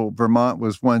example, Vermont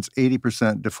was once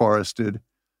 80% deforested;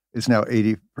 it's now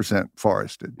 80%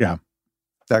 forested. Yeah,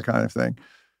 that kind of thing.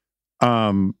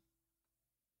 All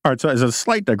right. So, as a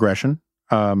slight digression,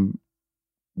 we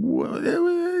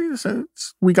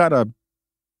got a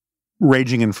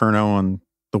raging inferno on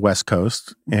the West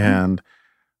Coast, and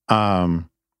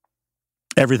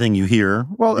everything you hear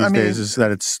these days is that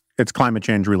it's climate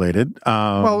change related.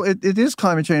 It is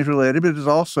climate change related, but it is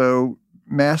also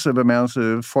massive amounts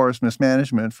of forest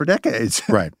mismanagement for decades.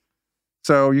 Right.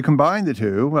 So you combine the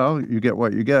two, well, you get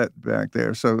what you get back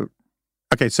there. So,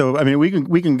 okay, so I mean, we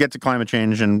can get to climate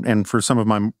change, and for some of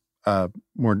my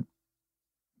more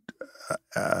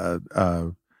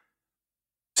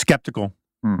skeptical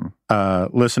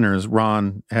listeners,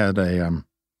 Ron had an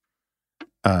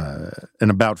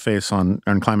about face on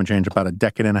climate change about a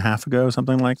decade and a half ago,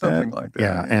 something like that.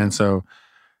 Yeah, and so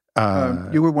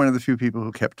you were one of the few people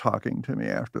who kept talking to me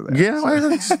after that. Yeah,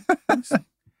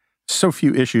 so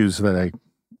few issues that I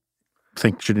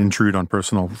think should intrude on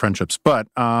personal friendships, but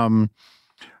I'm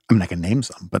not going to name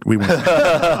some, but we won't.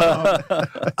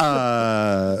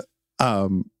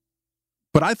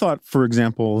 But I thought, for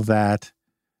example, that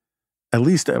at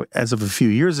least as of a few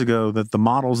years ago, that the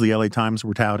models the LA Times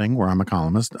were touting, where I'm a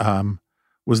columnist,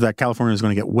 was that California is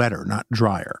going to get wetter, not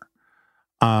drier.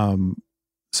 So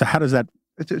how does that...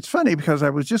 It's funny because I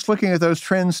was just looking at those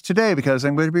trends today because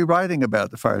I'm going to be writing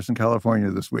about the fires in California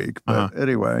this week. But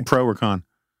anyway. Pro or con?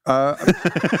 All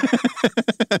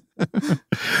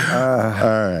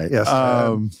right. Yes.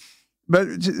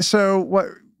 But so what?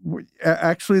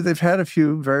 Actually, they've had a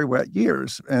few very wet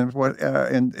years, and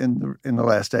in the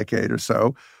last decade or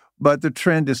so. But the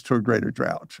trend is toward greater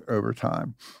drought over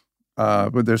time.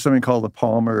 But there's something called the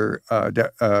Palmer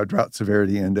Drought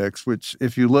Severity Index, which,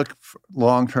 if you look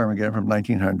long term again from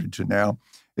 1900 to now,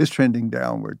 is trending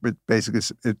downward. But basically,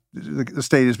 the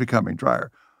state is becoming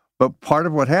drier. But part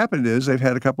of what happened is they've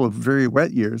had a couple of very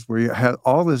wet years where you had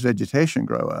all this vegetation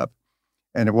grow up,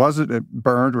 and it wasn't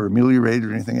burned or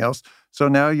ameliorated or anything else. So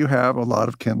now you have a lot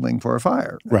of kindling for a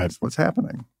fire. That's what's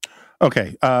happening.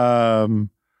 Okay.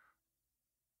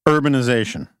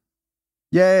 Urbanization.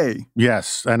 Yay.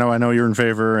 Yes. I know you're in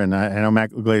favor, and I know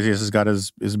Matt Yglesias has got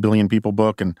his Billion People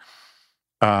book, and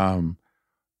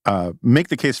make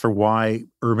the case for why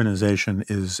urbanization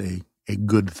is a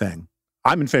good thing.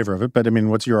 I'm in favor of it, but I mean,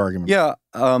 what's your argument? Yeah,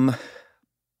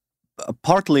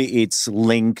 partly it's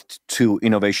linked to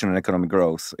innovation and economic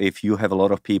growth. If you have a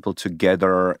lot of people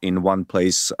together in one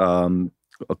place,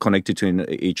 connected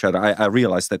to each other, I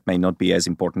realize that may not be as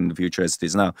important in the future as it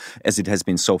is now, as it has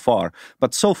been so far.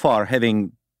 But so far,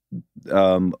 having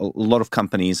a lot of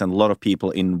companies and a lot of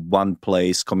people in one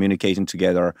place communicating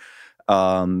together,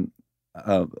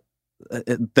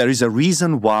 there is a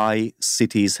reason why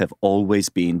cities have always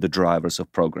been the drivers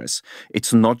of progress.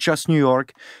 It's not just New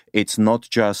York. It's not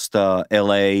just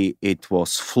LA. It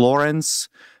was Florence.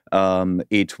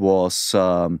 It was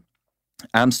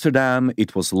Amsterdam.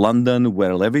 It was London.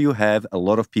 Wherever you have a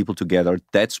lot of people together,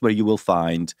 that's where you will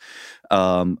find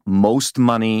most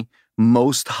money,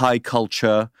 most high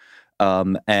culture,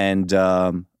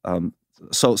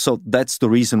 So that's the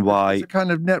reason why it's a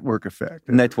kind of network effect.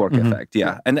 Effect,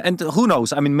 yeah. And who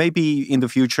knows? I mean, maybe in the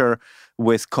future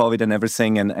with COVID and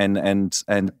everything,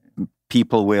 and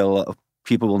people will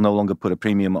no longer put a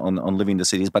premium on living in the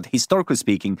cities. But historically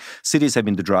speaking, cities have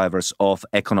been the drivers of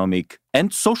economic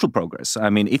and social progress. I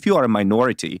mean, if you are a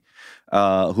minority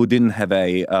who didn't have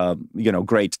a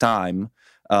great time.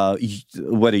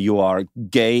 Whether you are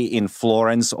gay in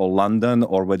Florence or London,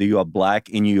 or whether you are black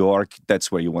in New York, that's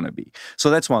where you want to be. So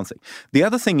that's one thing. The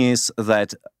other thing is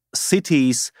that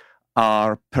cities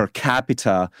are per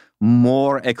capita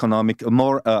more economic,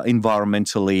 more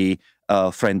environmentally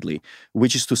friendly,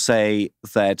 which is to say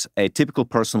that a typical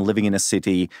person living in a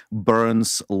city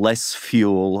burns less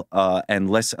fuel and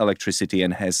less electricity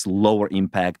and has lower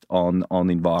impact on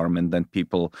environment than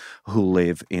people who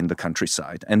live in the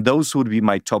countryside. And those would be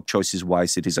my top choices why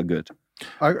cities are good.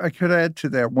 I could add to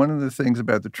that, one of the things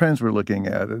about the trends we're looking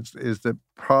at is that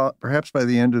perhaps by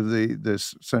the end of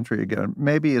this century, again,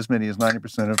 maybe as many as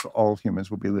 90% of all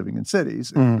humans will be living in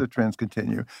cities if the trends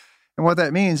continue. And what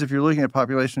that means, if you're looking at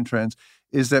population trends,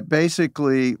 is that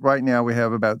basically right now we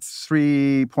have about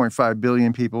 3.5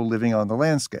 billion people living on the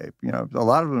landscape. You know, a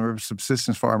lot of them are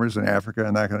subsistence farmers in Africa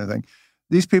and that kind of thing.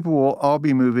 These people will all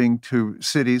be moving to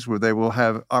cities where they will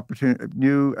have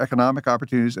new economic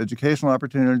opportunities, educational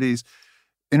opportunities,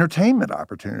 entertainment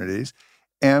opportunities,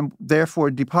 and therefore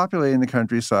depopulating the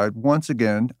countryside, once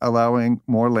again, allowing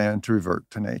more land to revert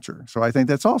to nature. So I think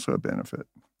that's also a benefit.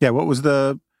 Yeah, what was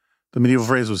the medieval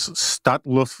phrase was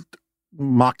Stadtluft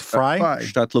macht frei?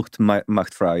 Stadtluft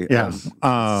macht frei. Yeah.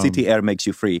 City air makes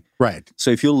you free. Right. So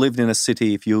if you lived in a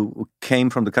city, if you came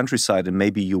from the countryside and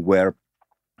maybe you were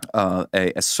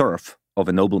a serf of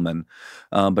a nobleman,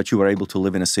 but you were able to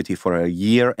live in a city for a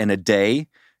year and a day,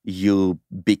 you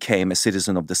became a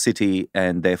citizen of the city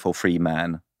and therefore free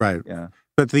man. Right. Yeah.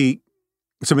 But we're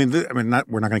not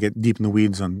going to get deep in the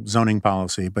weeds on zoning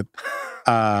policy, but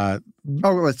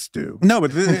let's do. No,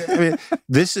 but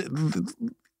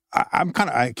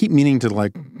I keep meaning to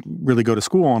like really go to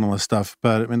school on all this stuff,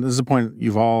 but I mean, this is a point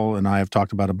Yuval and I have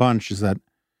talked about a bunch, is that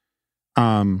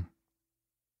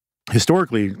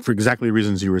historically, for exactly the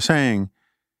reasons you were saying,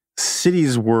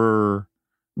 cities were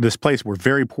this place where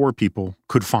very poor people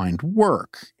could find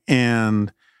work.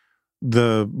 And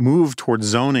the move towards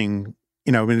zoning,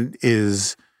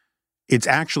 it's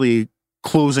actually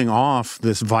closing off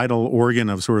this vital organ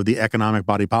of sort of the economic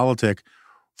body politic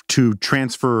to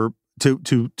transfer, to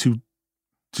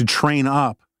train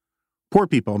up poor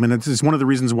people. I mean, it's one of the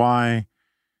reasons why,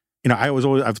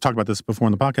 I've talked about this before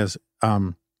in the podcast.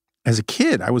 As a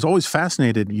kid, I was always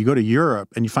fascinated. You go to Europe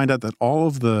and you find out that all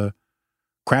of the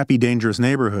crappy, dangerous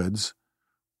neighborhoods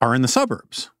are in the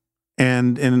suburbs.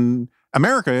 And in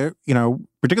America,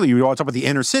 particularly you always talk about the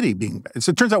inner city being bad.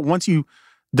 So it turns out once you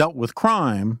dealt with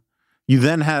crime, you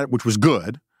then had, which was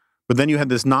good, but then you had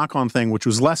this knock-on thing, which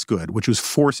was less good, which was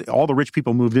forcing all the rich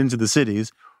people moved into the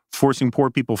cities, forcing poor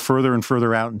people further and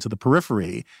further out into the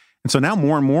periphery. And so now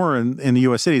more and more in the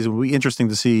U.S. cities, it will be interesting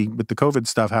to see with the COVID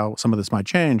stuff how some of this might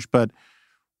change, but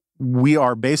we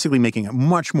are basically making it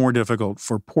much more difficult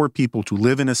for poor people to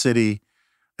live in a city,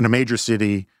 in a major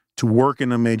city, to work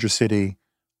in a major city,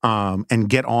 and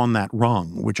get on that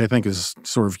rung, which I think is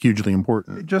sort of hugely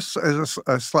important. Just as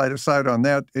a slight aside on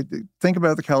that, think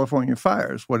about the California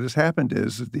fires. What has happened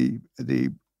is the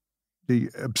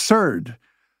absurd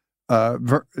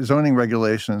zoning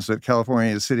regulations that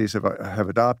California cities have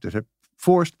adopted have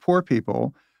forced poor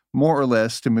people more or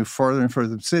less to move farther and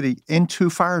further the city into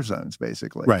fire zones,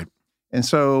 basically. Right. And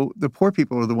so the poor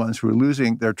people are the ones who are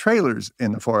losing their trailers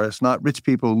in the forest, not rich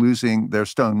people losing their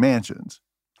stone mansions.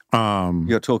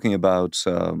 You're talking about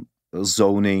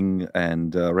zoning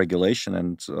and regulation,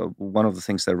 and one of the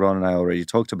things that Ron and I already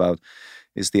talked about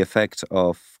is the effect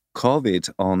of COVID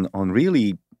on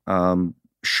really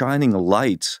shining a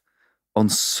light on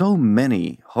so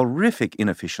many horrific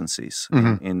inefficiencies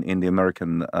in the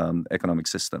American economic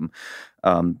system.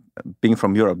 Being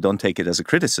from Europe, don't take it as a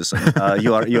criticism.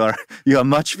 You are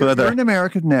much further. You're an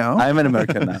American now. I'm an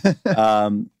American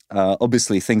now.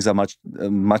 Obviously, things are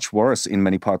much worse in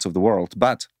many parts of the world.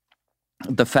 But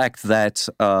the fact that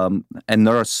a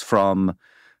nurse from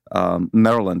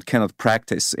Maryland cannot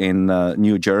practice in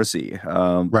New Jersey,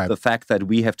 the fact that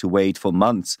we have to wait for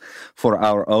months for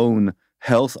our own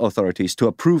health authorities to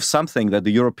approve something that the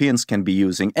Europeans can be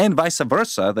using, and vice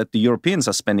versa, that the Europeans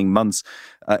are spending months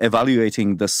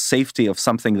evaluating the safety of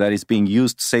something that is being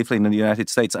used safely in the United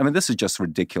States. I mean, this is just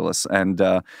ridiculous, and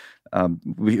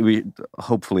we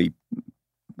hopefully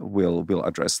will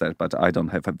address that, but I don't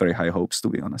have very high hopes, to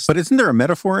be honest. But isn't there a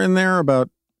metaphor in there about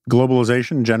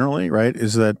globalization generally, right?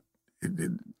 Is that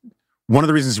one of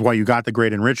the reasons why you got the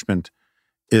great enrichment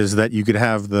is that you could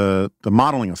have the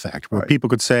modeling effect where people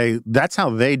could say, that's how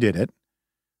they did it,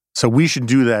 so we should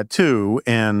do that too.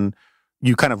 And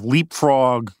you kind of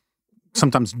leapfrog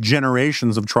sometimes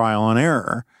generations of trial and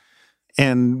error.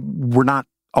 And we're not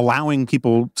allowing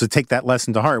people to take that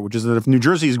lesson to heart, which is that if New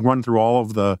Jersey's run through all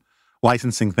of the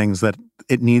licensing things that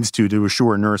it needs to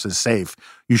assure a nurse is safe,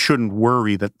 you shouldn't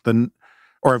worry that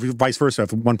or if vice versa,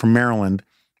 if one from Maryland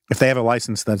if they have a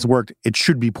license that's worked, it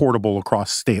should be portable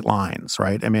across state lines,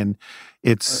 right? I mean,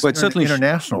 it's but certainly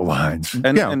international lines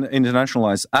and international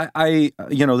lines. I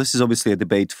this is obviously a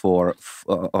debate or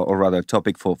rather a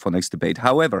topic for next debate.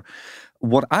 However,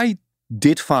 what I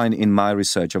did find in my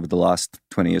research over the last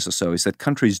 20 years or so is that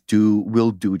countries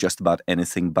will do just about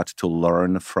anything but to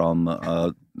learn from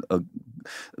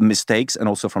mistakes and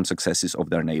also from successes of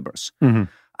their neighbors. Mm-hmm.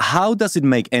 How does it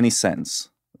make any sense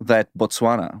that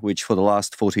Botswana, which for the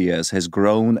last 40 years has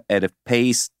grown at a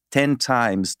pace 10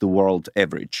 times the world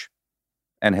average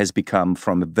and has become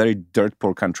from a very dirt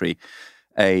poor country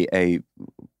a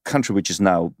country which is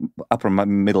now upper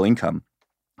middle income,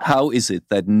 how is it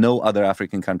that no other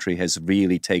African country has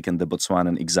really taken the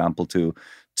Botswanan example to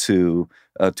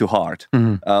heart?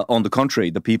 Mm-hmm. On the contrary,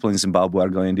 the people in Zimbabwe are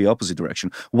going in the opposite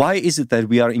direction. Why is it that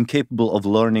we are incapable of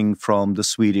learning from the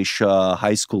Swedish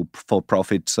high school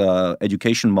for-profit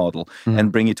education model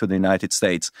and bring it to the United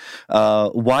States?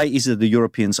 Why is it the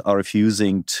Europeans are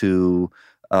refusing to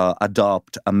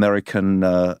adopt American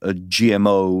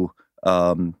GMO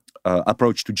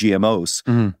approach to GMOs?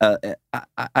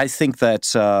 I think that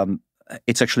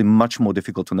it's actually much more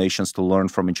difficult for nations to learn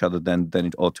from each other than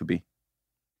it ought to be.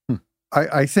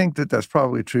 I think that that's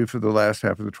probably true for the last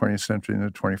half of the 20th century and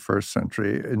the 21st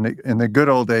century. In the good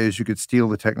old days, you could steal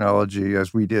the technology,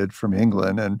 as we did from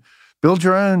England, and build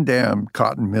your own damn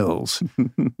cotton mills.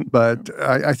 But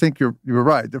I think you're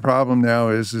right. The problem now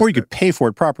is or you could pay for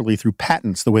it properly through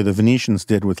patents, the way the Venetians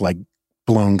did with like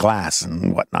blown glass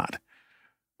and whatnot.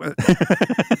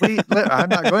 I'm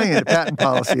not going into patent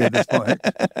policy at this point,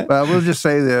 but we'll just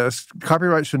say this.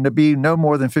 Copyright should be no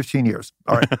more than 15 years.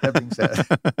 All right, that being said.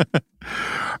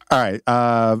 All right,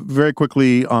 very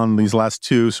quickly on these last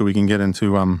two so we can get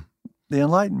into the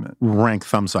Enlightenment. Rank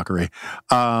thumbsuckery.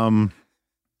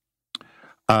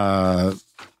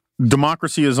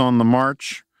 Democracy is on the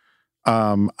march.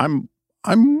 I'm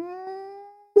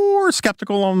more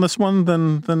skeptical on this one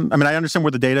than I mean, I understand where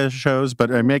the data shows,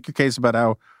 but I make a case about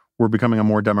how we're becoming a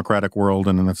more democratic world,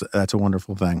 and that's a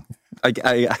wonderful thing. I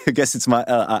guess it's my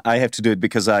I have to do it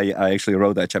because I actually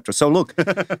wrote that chapter. So look,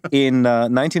 in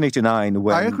 1989,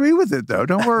 when I agree with it though,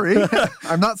 don't worry,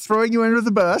 I'm not throwing you under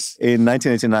the bus. In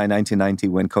 1989, 1990,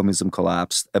 when communism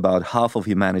collapsed, about half of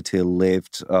humanity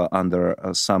lived under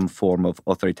some form of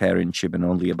authoritarianship, and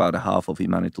only about half of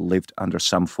humanity lived under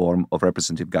some form of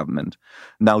representative government.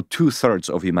 Now 2/3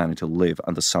 of humanity live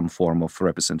under some form of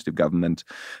representative government,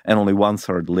 and only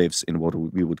 1/3 lives in what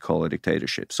we would call a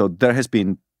dictatorship. So there has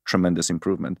been tremendous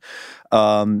improvement.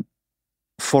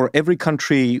 For every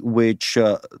country which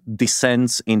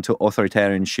descends into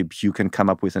authoritarianship, you can come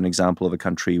up with an example of a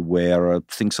country where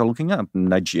things are looking up.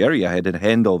 Nigeria had a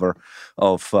handover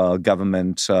of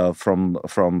government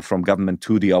from government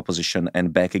to the opposition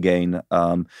and back again,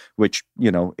 which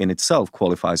in itself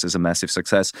qualifies as a massive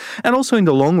success. And also in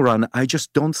the long run, I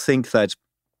just don't think that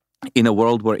in a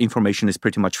world where information is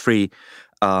pretty much free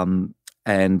and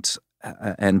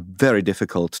very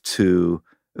difficult to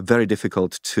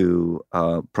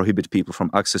prohibit people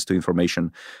from access to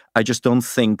information, I just don't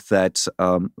think that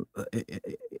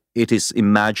it is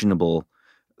imaginable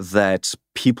that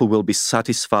people will be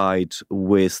satisfied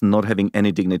with not having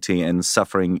any dignity and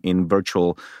suffering in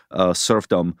virtual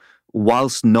serfdom,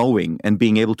 whilst knowing and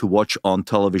being able to watch on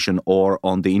television or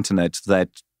on the internet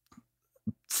that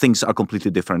things are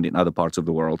completely different in other parts of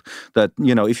the world. That,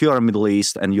 if you are Middle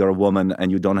East and you're a woman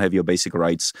and you don't have your basic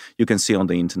rights, you can see on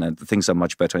the internet things are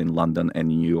much better in London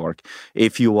and in New York.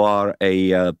 If you are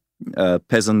a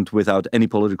peasant without any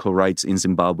political rights in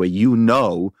Zimbabwe,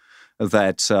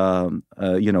 that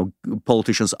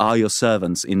politicians are your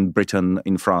servants in Britain,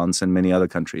 in France, and many other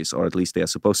countries, or at least they are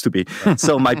supposed to be.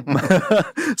 So my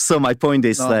point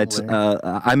is that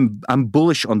I'm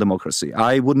bullish on democracy.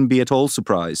 I wouldn't be at all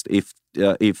surprised if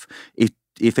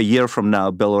a year from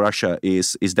now Belarusia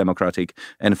is democratic,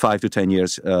 and 5 to 10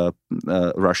 years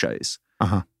Russia is.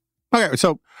 Okay,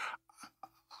 so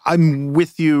I'm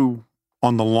with you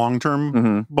on the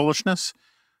long-term bullishness.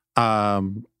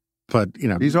 But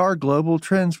these are global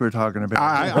trends we're talking about.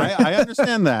 I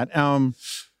understand that,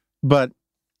 but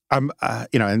I'm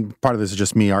and part of this is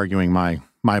just me arguing my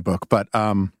book. But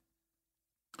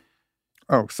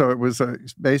so it was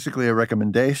basically a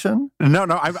recommendation? No,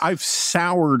 I've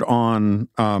soured on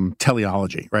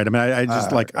teleology, right? I mean, I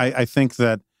just I think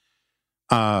that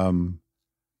when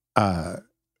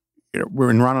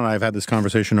Ron and I have had this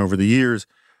conversation over the years.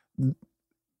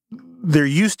 There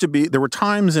were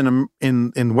times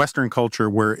in Western culture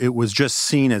where it was just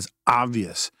seen as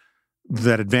obvious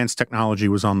that advanced technology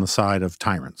was on the side of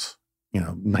tyrants.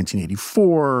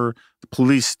 1984, the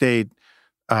police state,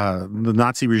 the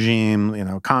Nazi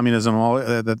regime, communism, all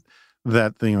that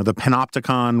the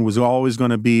panopticon was always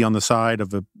going to be on the side of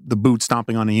the boot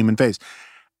stomping on a human face.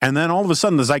 And then all of a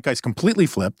sudden the zeitgeist completely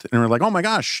flipped and we're like, oh my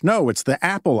gosh, no, it's the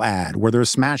Apple ad where they're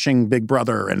smashing Big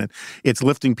Brother and it's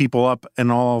lifting people up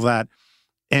and all of that.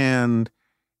 And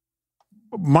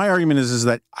my argument is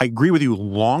that I agree with you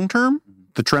long term,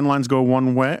 the trend lines go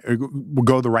one way, will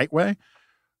go the right way.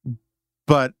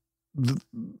 But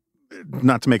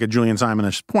not to make a Julian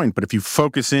Simonish point, but if you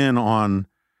focus in on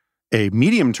a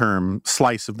medium-term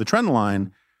slice of the trend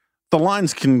line, the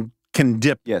lines can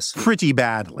dip pretty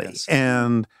badly. Yes.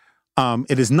 And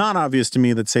it is not obvious to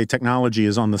me that, say, technology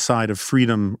is on the side of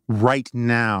freedom right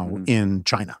now in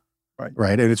China.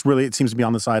 Right. And it seems to be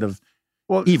on the side of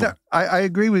evil. I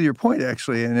agree with your point,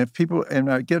 actually. And if people,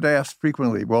 and I get asked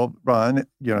frequently, well, Ron,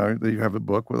 you have a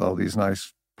book with all these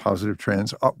nice positive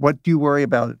trends. What do you worry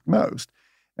about most?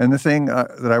 And the thing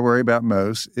that I worry about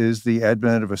most is the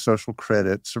advent of a social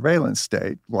credit surveillance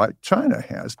state like China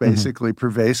has, basically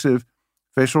pervasive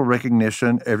facial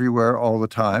recognition everywhere all the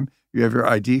time. You have your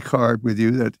ID card with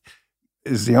you that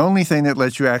is the only thing that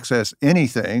lets you access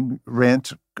anything,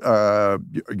 rent,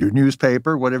 your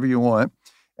newspaper, whatever you want,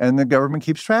 and the government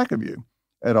keeps track of you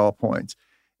at all points.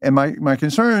 And my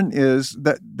concern is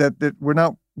that we're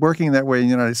not working that way in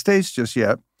the United States just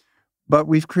yet, but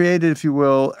we've created, if you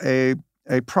will, a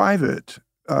private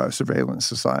surveillance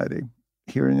society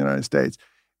here in the United States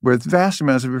with vast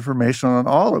amounts of information on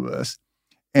all of us.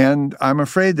 And I'm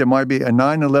afraid there might be a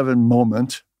 9/11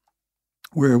 moment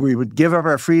where we would give up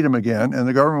our freedom again and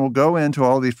the government will go into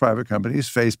all these private companies,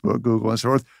 Facebook, Google, and so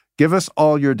forth, give us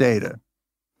all your data,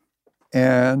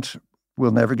 and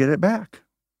we'll never get it back.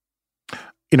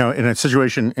 In a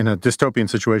dystopian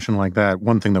situation like that,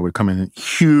 one thing that would come in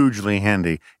hugely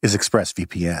handy is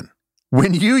ExpressVPN.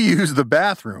 When you use the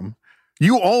bathroom,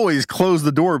 you always close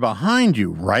the door behind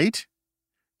you, right?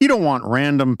 You don't want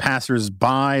random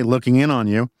passers-by looking in on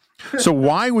you. So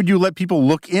why would you let people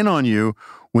look in on you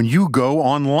when you go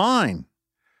online?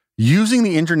 Using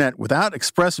the internet without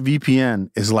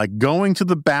ExpressVPN is like going to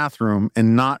the bathroom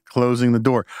and not closing the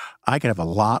door. I could have a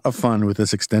lot of fun with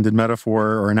this extended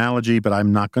metaphor or analogy, but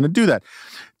I'm not going to do that.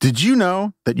 Did you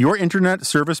know that your internet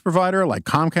service provider, like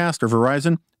Comcast or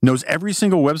Verizon, knows every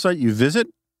single website you visit?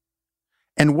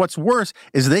 And what's worse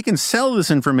is they can sell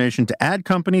this information to ad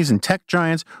companies and tech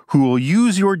giants who will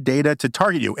use your data to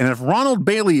target you. And if Ronald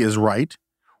Bailey is right,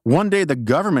 one day the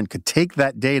government could take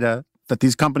that data that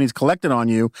these companies collected on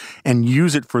you and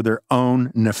use it for their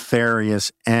own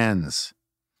nefarious ends.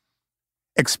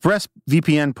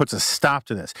 ExpressVPN puts a stop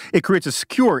to this. It creates a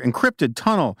secure, encrypted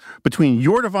tunnel between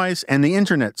your device and the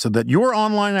internet so that your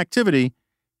online activity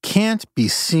can't be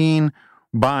seen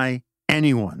by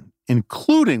anyone,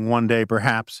 including one day,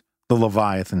 perhaps, the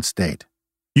Leviathan state.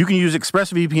 You can use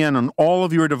ExpressVPN on all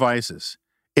of your devices.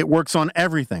 It works on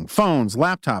everything, phones,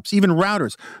 laptops, even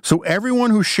routers, so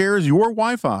everyone who shares your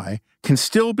Wi-Fi can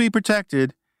still be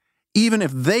protected, even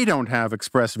if they don't have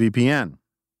ExpressVPN.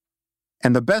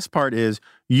 And the best part is,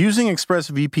 using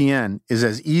ExpressVPN is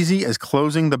as easy as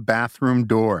closing the bathroom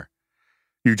door.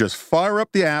 You just fire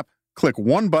up the app, click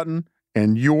one button,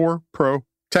 and you're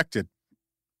protected.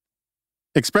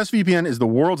 ExpressVPN is the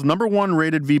world's #1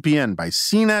 rated VPN by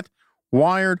CNET,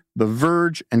 Wired, The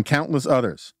Verge, and countless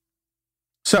others.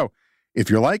 So, if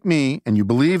you're like me and you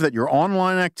believe that your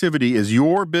online activity is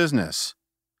your business,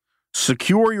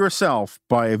 secure yourself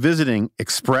by visiting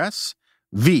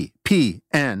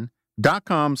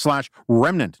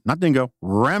expressvpn.com/remnant, not dingo,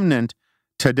 remnant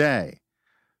today.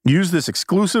 Use this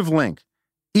exclusive link,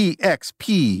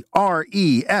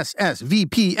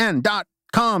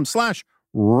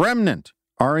 expressvpn.com/remnant,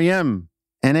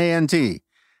 REMNANT,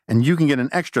 and you can get an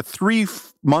extra 3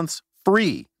 months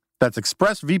free. That's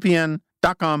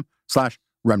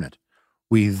expressvpn.com/remnant.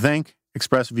 We thank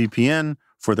ExpressVPN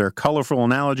for their colorful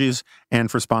analogies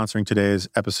and for sponsoring today's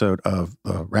episode of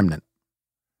The Remnant.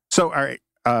 So, all right,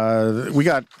 we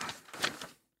got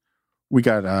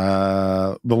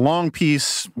the long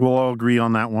piece. We'll all agree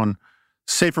on that one.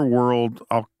 Safer world.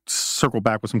 I'll circle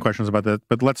back with some questions about that,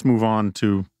 but let's move on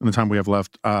to, in the time we have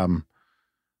left,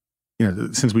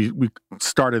 since we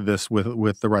started this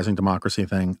with the rising democracy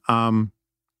thing.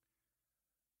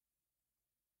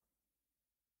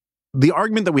 The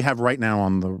argument that we have right now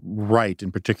on the right,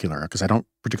 in particular, because I don't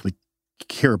particularly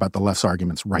care about the left's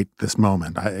arguments right this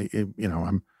moment.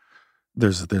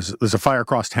 There's a fire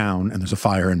across town and there's a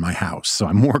fire in my house, so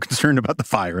I'm more concerned about the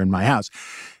fire in my house.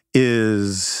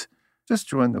 Is just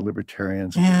join the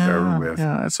libertarians and get over with.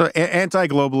 Yeah, so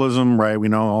anti-globalism, right? We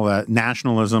know all that.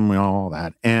 Nationalism, we know all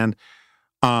that. And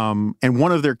And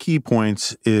one of their key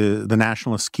points, is the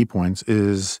nationalists' key points,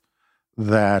 is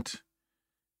that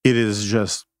it is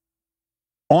just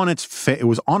it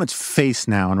was on its face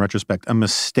now, in retrospect, a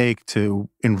mistake to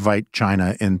invite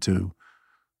China into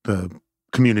the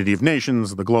community of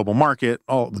nations, the global market,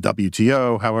 all the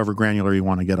WTO, however granular you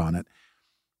want to get on it.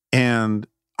 And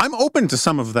I'm open to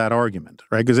some of that argument,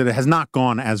 right? Because it has not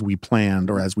gone as we planned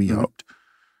or as we hoped.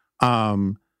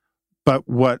 But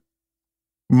what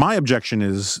my objection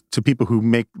is to people who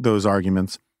make those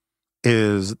arguments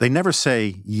is they never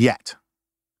say yet,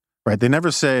 right? They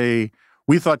never say,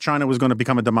 we thought China was going to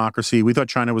become a democracy. We thought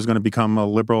China was going to become a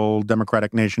liberal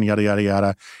democratic nation, yada, yada,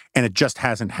 yada. And it just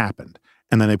hasn't happened.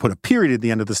 And then they put a period at the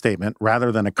end of the statement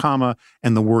rather than a comma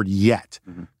and the word yet.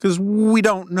 Because we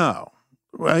don't know.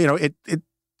 Well, you know, it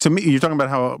to me, you're talking about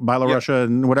how Belarus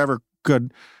and whatever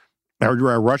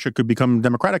Russia could become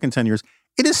democratic in 10 years.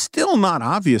 It is still not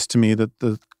obvious to me that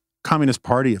the Communist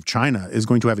Party of China is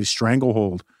going to have a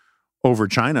stranglehold over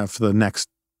China for the next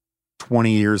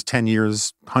 20 years, 10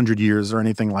 years, 100 years, or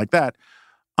anything like that.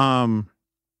 But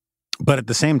at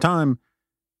the same time,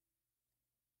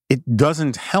 it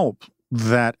doesn't help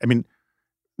that, I mean,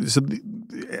 just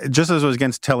as it was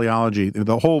against teleology,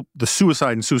 the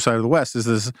suicide and suicide of the West is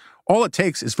this, all it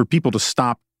takes is for people to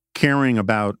stop caring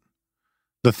about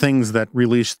the things that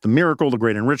release the miracle, the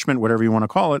great enrichment, whatever you want to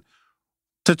call it,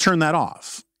 to turn that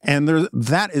off. And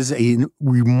that is a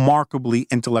remarkably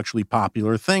intellectually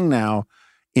popular thing now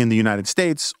in the United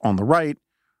States, on the right,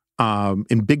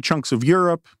 in big chunks of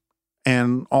Europe,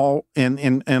 and all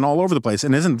over the place.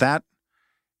 And isn't that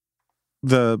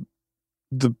the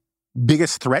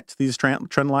biggest threat to these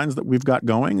trend lines that we've got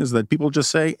going? Is that people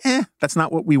just say, that's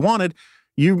not what we wanted.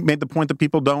 You made the point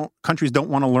that countries don't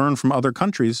want to learn from other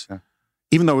countries,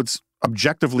 even though it's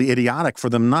objectively idiotic for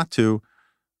them not to.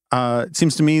 It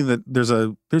seems to me that there's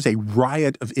a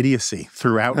riot of idiocy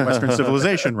throughout Western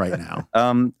civilization right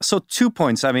now. So 2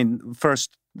 points. I mean,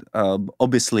 first,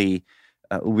 obviously,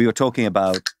 we were talking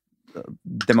about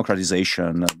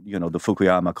democratization, the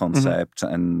Fukuyama concept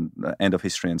and end of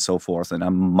history and so forth. And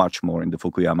I'm much more in the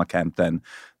Fukuyama camp than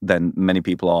many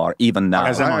people are, even now.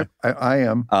 As am I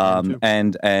am.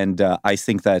 And I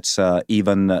think that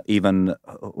even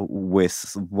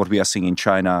with what we are seeing in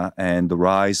China and the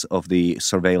rise of the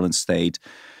surveillance state,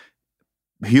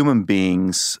 human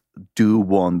beings do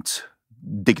want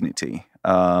dignity,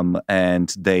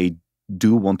 and they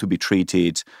do want to be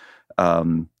treated.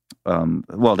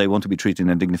 They want to be treated in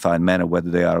a dignified manner, whether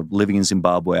they are living in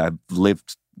Zimbabwe, I've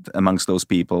lived amongst those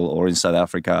people, or in South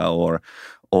Africa,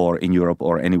 or in Europe,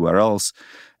 or anywhere else.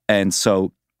 And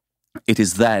so it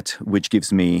is that which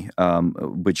gives me,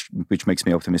 which makes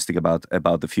me optimistic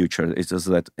about the future. It's just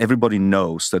that everybody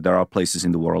knows that there are places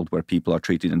in the world where people are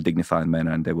treated in a dignified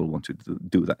manner, and they will want to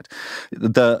do that.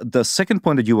 The second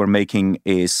point that you were making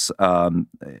is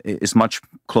much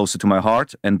closer to my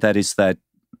heart, and that is that,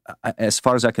 as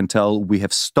far as I can tell, we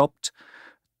have stopped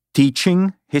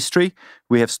teaching history.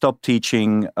 We have stopped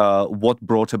teaching what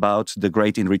brought about the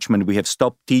great enrichment. We have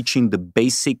stopped teaching the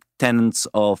basic tenets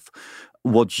of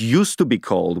what used to be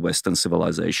called Western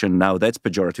civilization. Now that's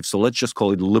pejorative, so let's just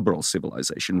call it liberal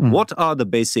civilization. What are the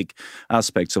basic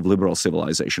aspects of liberal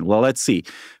civilization? Well, let's see.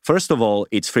 First of all,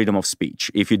 it's freedom of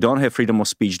speech. If you don't have freedom of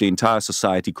speech, the entire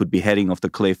society could be heading off the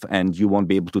cliff, and you won't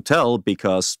be able to tell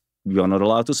because you're not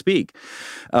allowed to speak.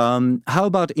 How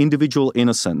about individual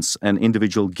innocence and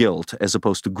individual guilt as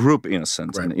opposed to group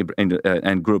innocence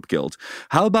and group guilt?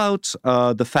 How about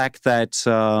the fact that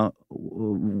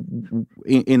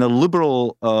in a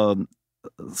liberal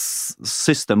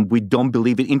system, we don't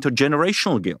believe in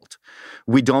intergenerational guilt.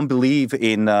 We don't believe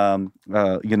in,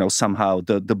 somehow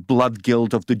the blood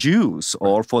guilt of the Jews,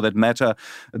 or for that matter,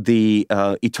 the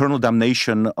eternal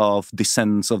damnation of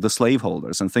descendants of the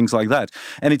slaveholders and things like that.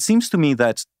 And it seems to me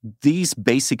that these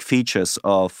basic features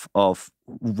of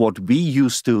what we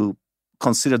used to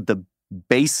consider the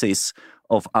basis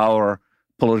of our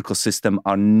political system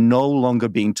are no longer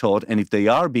being taught, and if they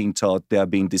are being taught, they are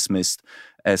being dismissed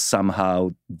as somehow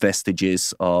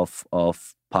vestiges of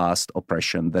past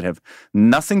oppression that have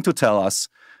nothing to tell us,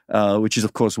 which is,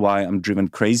 of course, why I'm driven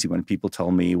crazy when people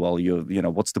tell me, well,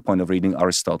 what's the point of reading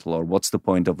Aristotle, or what's the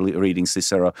point of reading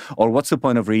Cicero, or what's the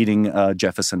point of reading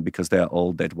Jefferson, because they are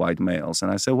all dead white males.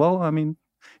 And I say, well, I mean,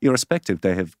 irrespective,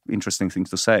 they have interesting things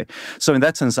to say. So in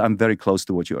that sense, I'm very close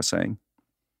to what you are saying.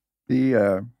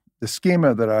 The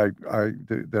schema that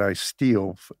I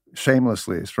steal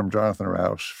shamelessly is from Jonathan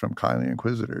Rauch from Kindly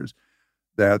Inquisitors,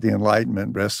 that the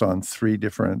Enlightenment rests on three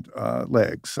different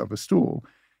legs of a stool.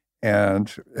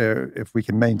 And if we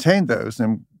can maintain those,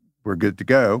 then we're good to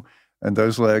go. And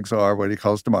those legs are what he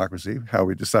calls democracy, how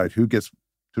we decide who gets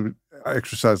to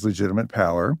exercise legitimate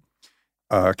power.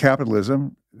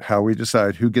 Capitalism, how we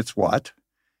decide who gets what.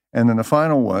 And then the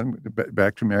final one,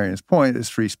 back to Marion's point, is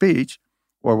free speech,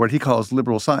 or what he calls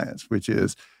liberal science, which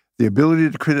is the ability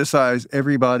to criticize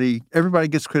everybody. Everybody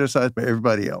gets criticized by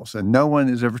everybody else, and no one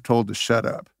is ever told to shut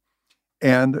up.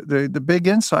 And the big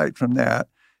insight from that,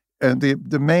 and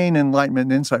the main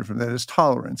enlightenment insight from that is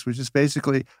tolerance, which is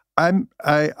basically,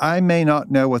 I may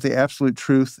not know what the absolute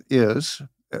truth is,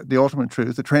 the ultimate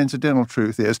truth, the transcendental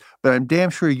truth is, but I'm damn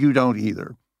sure you don't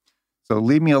either. So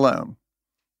leave me alone.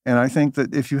 And I think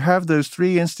that if you have those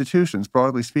three institutions,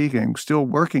 broadly speaking, still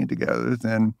working together,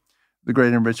 then the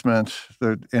great enrichment,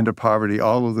 the end of poverty,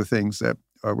 all of the things that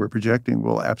we're projecting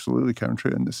will absolutely come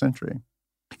true in this century.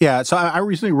 Yeah, so I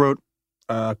recently wrote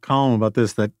a column about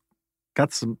this that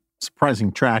got some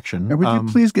surprising traction. And would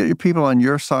you please get your people on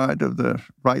your side of the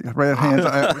right-hand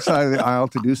side of the aisle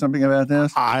to do something about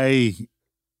this? I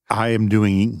am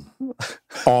doing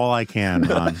all I can,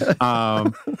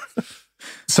 Ron.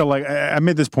 So, like, I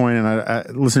made this point,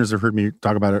 and listeners have heard me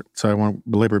talk about it, so I won't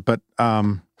belabor it. But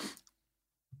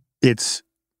it's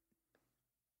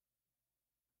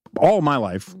all my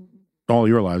life, all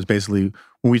your lives, basically.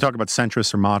 When we talk about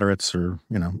centrists or moderates or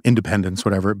independents,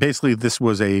 whatever, basically this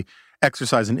was a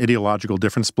exercise in ideological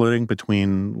difference splitting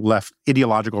between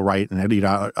ideological right and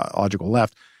ideological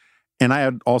left, and I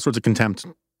had all sorts of contempt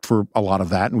for a lot of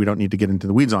that, and we don't need to get into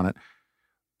the weeds on it.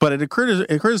 But it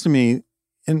occurs to me,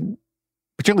 and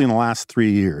particularly in the last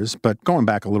 3 years, but going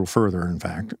back a little further, in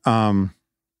fact,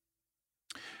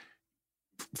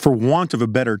 for want of a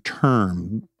better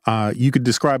term, you could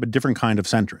describe a different kind of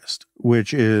centrist,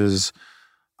 which is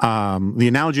the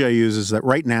analogy I use is that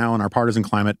right now in our partisan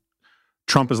climate,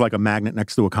 Trump is like a magnet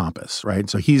next to a compass, right?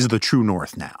 So he's the true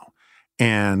north now.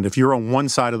 And if you're on one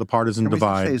side of the partisan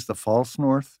divide, he's the false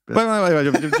north,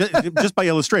 just by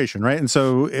illustration, right? And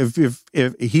so if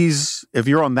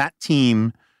you're on that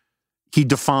team, he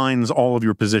defines all of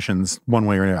your positions one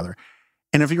way or another.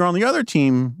 And if you're on the other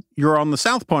team, you're on the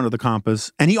south point of the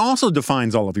compass, and he also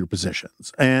defines all of your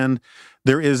positions. And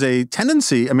there is a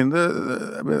tendency. I mean,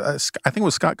 I think it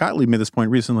was Scott Gottlieb made this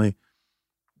point recently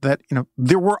that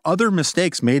there were other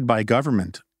mistakes made by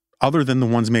government other than the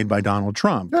ones made by Donald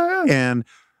Trump. Yeah. And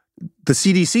the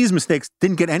CDC's mistakes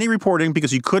didn't get any reporting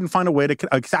because you couldn't find a way to,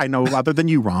 I know other than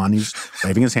you, Ron, he's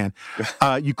waving his hand,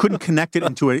 you couldn't connect it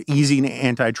into an easy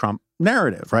anti-Trump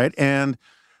narrative, right? And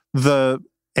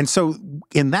so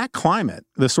in that climate,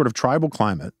 this sort of tribal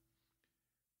climate,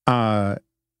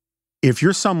 if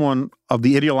you're someone of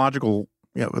the ideological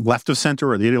left of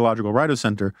center or the ideological right of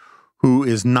center who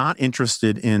is not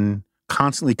interested in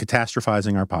constantly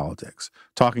catastrophizing our politics,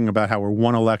 talking about how we're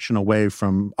one election away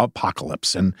from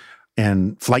apocalypse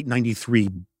and Flight 93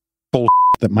 bullshit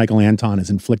that Michael Anton has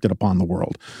inflicted upon the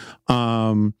world.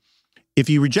 If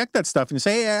you reject that stuff and you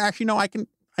say, hey, actually, no, I can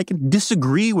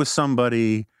disagree with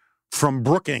somebody from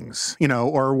Brookings,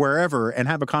 or wherever, and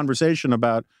have a conversation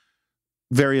about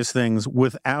various things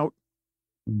without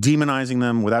demonizing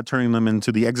them, without turning them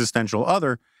into the existential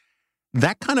other,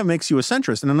 that kind of makes you a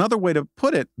centrist. And another way to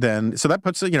put it then, so that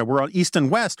puts, we're on east and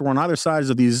west, we're on either sides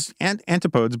of these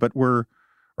antipodes, but or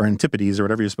antipodes or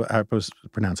whatever you're supposed to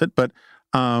pronounce it. But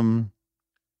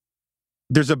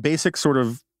there's a basic sort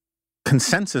of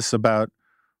consensus about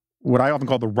what I often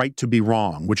call the right to be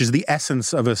wrong, which is the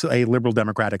essence of a liberal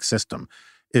democratic system,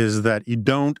 is that you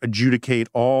don't adjudicate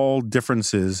all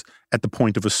differences at the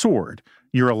point of a sword.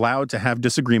 You're allowed to have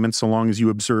disagreements so long as you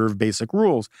observe basic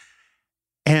rules.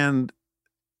 And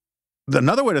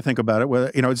another way to think about it,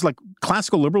 it's like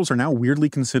classical liberals are now weirdly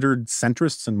considered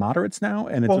centrists and moderates now.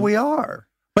 And we are.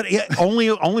 But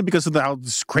only because of how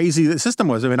crazy the system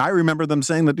was. I mean, I remember them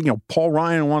saying that, Paul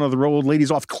Ryan wanted to roll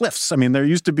ladies off cliffs. I mean, there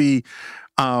used to be...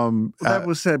 that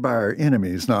was said by our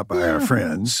enemies, not by our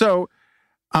friends. So,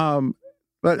 but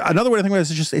another way to think about it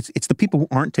is just, it's the people who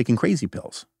aren't taking crazy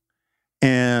pills.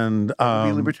 And...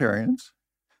 be libertarians.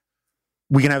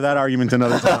 We can have that argument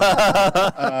another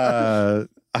time.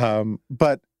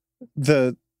 But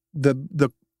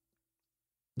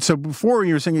so before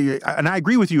you were saying, and I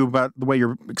agree with you about the way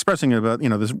you're expressing it about,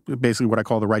 this basically what I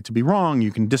call the right to be wrong.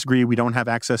 You can disagree. We don't have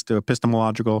access to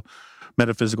epistemological,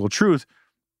 metaphysical truth.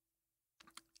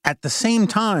 At the same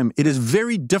time, it is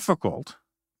very difficult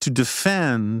to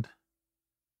defend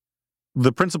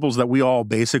the principles that we all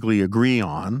basically agree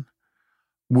on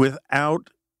without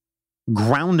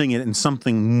grounding it in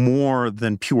something more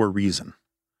than pure reason.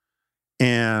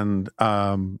 And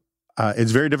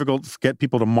it's very difficult to get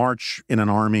people to march in an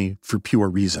army for pure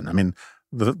reason. I mean,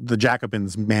 the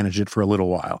Jacobins managed it for a little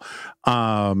while,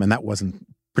 and that wasn't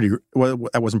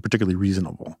that wasn't particularly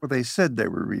reasonable. Well, they said they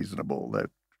were reasonable.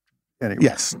 Anyway.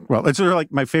 Yes. Well, it's sort of like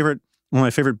one of my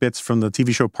favorite bits from the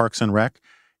TV show Parks and Rec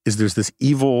is there's this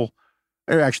evil,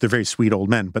 actually they're very sweet old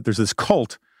men, but there's this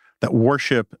cult that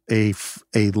worship a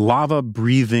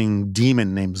lava-breathing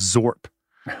demon named Zorp.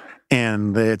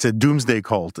 And it's a doomsday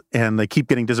cult, and they keep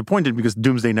getting disappointed because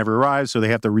doomsday never arrives, so they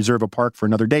have to reserve a park for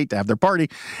another date to have their party.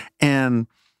 But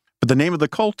the name of the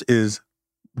cult is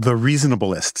the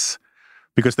Reasonableists,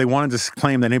 because they wanted to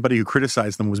claim that anybody who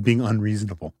criticized them was being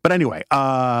unreasonable. But anyway,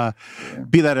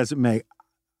 be that as it may,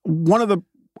 one of the...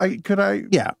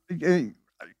 Yeah.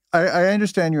 I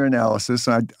understand your analysis,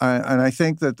 and I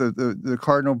think that the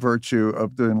cardinal virtue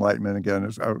of the Enlightenment, again,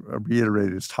 is I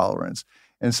reiterate, is tolerance.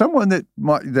 And someone that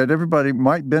everybody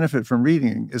might benefit from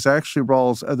reading is actually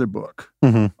Rawls' other book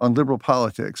on liberal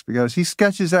politics, because he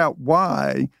sketches out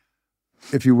why,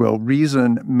 if you will,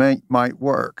 reason might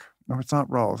work. No, it's not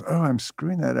Rawls. Oh, I'm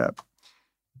screwing that up.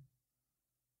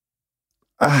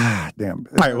 Damn.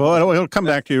 All right, well, it'll come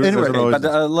back to you. Anyway, but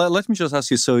let me just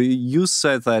ask you. So you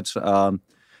said that,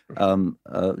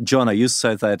 Jonah, you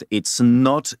said that it's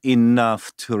not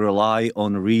enough to rely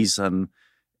on reason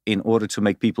in order to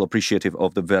make people appreciative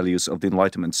of the values of the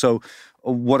Enlightenment. So,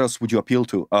 what else would you appeal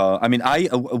to? I mean,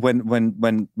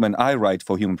 when I write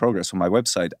for Human Progress on my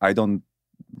website, I don't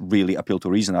really appeal to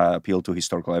reason. I appeal to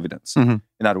historical evidence. In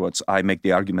other words, I make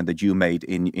the argument that you made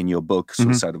in your book,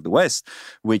 Suicide of the West,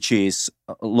 which is,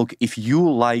 look, if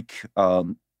you like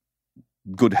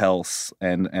good health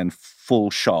and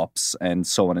full shops and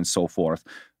so on and so forth,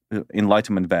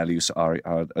 Enlightenment values are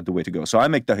the way to go. So I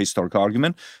make the historical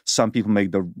argument. Some people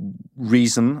make the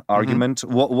reason argument.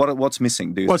 What's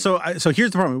missing? So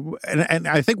here's the problem, and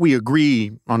I think we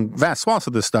agree on vast swaths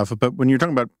of this stuff. But when you're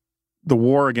talking about the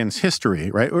war against history,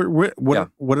 right?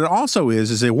 What it also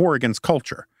is a war against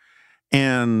culture,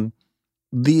 and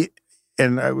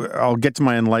I'll get to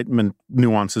my Enlightenment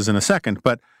nuances in a second.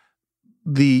 But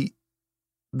the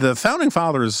founding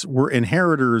fathers were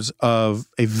inheritors of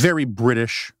a very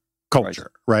British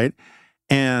culture, right?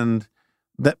 And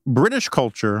that British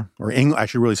culture, or I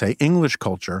should really say English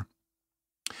culture,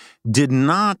 did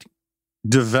not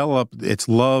develop its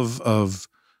love of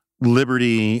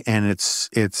liberty and its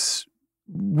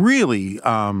really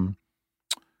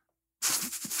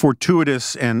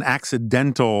fortuitous and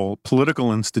accidental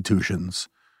political institutions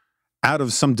out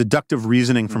of some deductive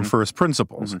reasoning from first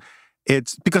principles.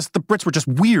 It's because the Brits were just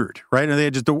weird, right? And they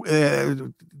had just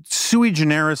a sui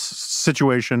generis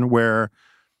situation where,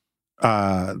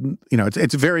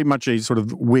 it's very much a sort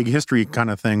of Whig history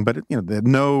kind of thing. But they had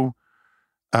no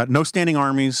standing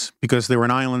armies because they were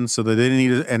an island, so that they didn't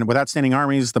need it. And without standing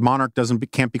armies, the monarch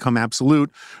can't become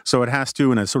absolute. So it has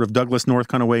to, in a sort of Douglas North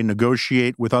kind of way,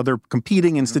 negotiate with other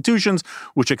competing institutions,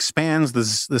 which expands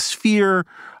the sphere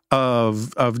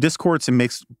of discourse and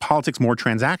makes politics more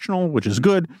transactional, which is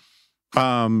good.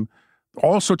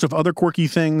 All sorts of other quirky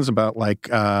things about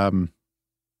the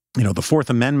Fourth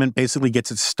Amendment basically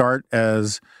gets its start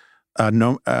as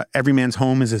every man's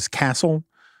home is his castle.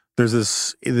 There's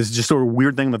this just sort of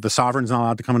weird thing that the sovereign's not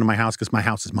allowed to come into my house because my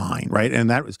house is mine, right? And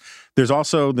there's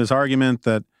also this argument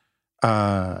that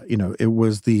it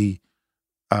was the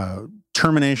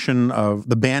termination of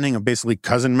the banning of basically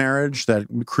cousin marriage that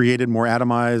created more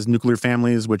atomized nuclear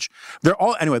families, which they're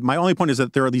all anyway. My only point is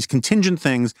that there are these contingent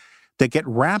things that get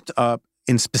wrapped up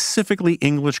in specifically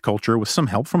English culture with some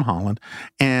help from Holland,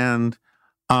 and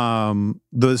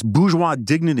this bourgeois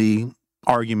dignity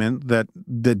argument that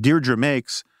Deirdre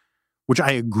makes, which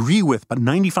I agree with, but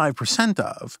 95%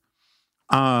 of,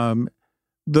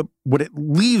 what it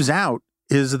leaves out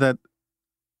is that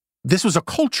this was a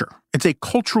culture. It's a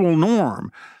cultural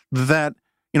norm that,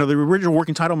 the original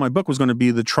working title of my book was going to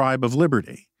be The Tribe of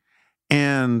Liberty.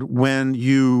 And when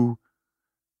you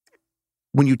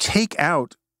take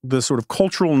out the sort of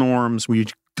cultural norms, when you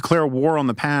declare a war on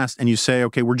the past and you say,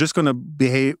 okay, we're just going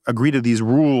to agree to these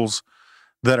rules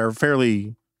that are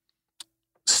fairly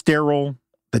sterile,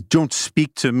 that don't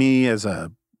speak to me as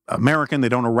a American, they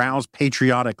don't arouse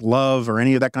patriotic love or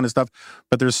any of that kind of stuff,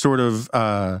 but there's sort of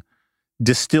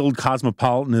distilled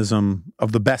cosmopolitanism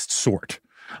of the best sort.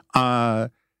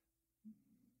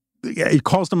 It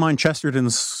calls to mind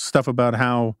Chesterton's stuff about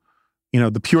how,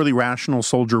 the purely rational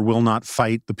soldier will not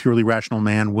fight, the purely rational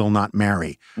man will not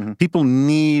marry. People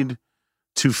need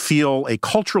to feel a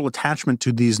cultural attachment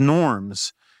to these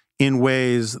norms in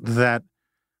ways that,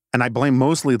 and I blame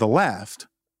mostly the left,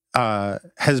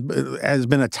 has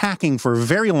been attacking for a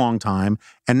very long time,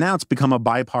 and now it's become a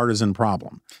bipartisan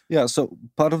problem. Yeah, so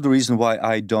part of the reason why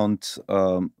I don't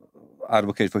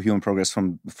advocate for human progress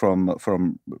from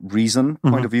reason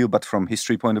point of view, but from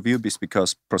history point of view,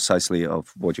 because precisely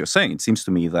of what you're saying. It seems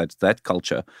to me that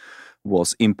culture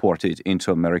was imported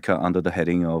into America under the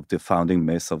heading of the founding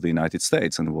myth of the United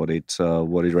States and what it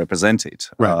represented.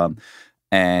 Right.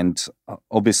 And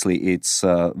obviously, it's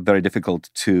very difficult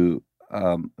to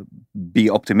be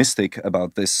optimistic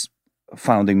about this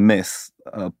founding myth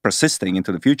persisting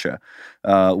into the future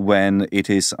when it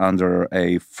is under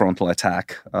a frontal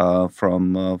attack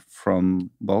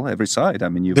from every side. I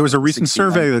mean, there was a recent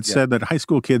survey that said that high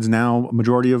school kids now, a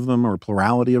majority of them or a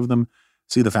plurality of them,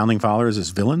 see the founding fathers as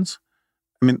villains.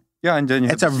 I mean, and then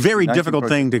it's a very difficult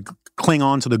thing to cling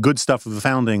on to the good stuff of the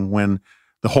founding when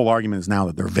the whole argument is now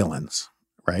that they're villains,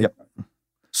 right? Yep.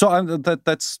 So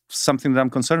that's something that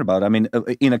I'm concerned about. I mean,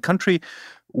 in a country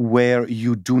where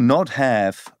you do not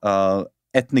have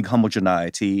ethnic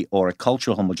homogeneity or a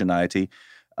cultural homogeneity,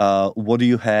 what do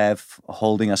you have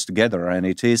holding us together? And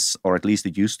it is, or at least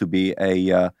it used to be,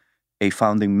 a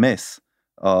founding myth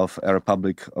of a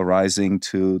republic arising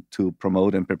to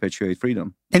promote and perpetuate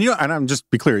freedom. And and I'm just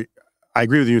be clear, I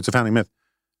agree with you. It's a founding myth,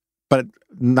 but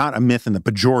not a myth in the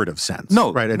pejorative sense.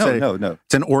 No, right? No.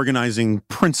 It's an organizing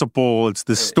principle. It's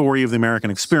the story of the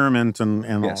American experiment, and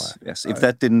all that. Yes. If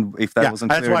that wasn't clear that's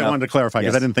why enough, I wanted to clarify,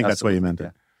 because I didn't think that's what you meant.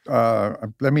 Yeah.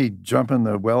 Let me jump in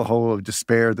the well hole of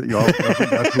despair that y'all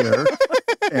opened up here,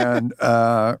 and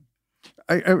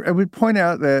I would point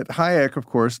out that Hayek, of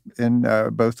course, in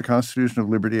both the Constitution of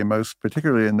Liberty and most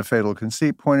particularly in the Fatal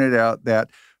Conceit, pointed out that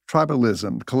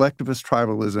tribalism, collectivist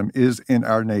tribalism, is in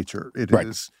our nature. It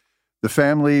is the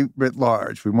family writ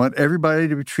large. We want everybody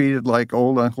to be treated like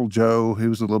old Uncle Joe,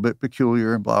 who's a little bit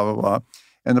peculiar and blah, blah, blah.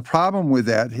 And the problem with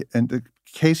that, and the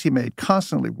case he made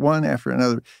constantly, one after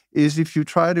another, is if you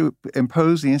try to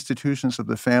impose the institutions of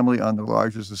the family on the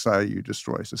larger society, you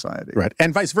destroy society. Right.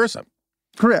 And vice versa.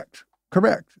 Correct.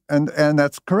 And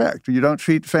that's correct. You don't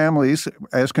treat families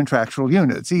as contractual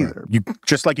units either.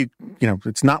 Right.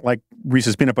 It's not like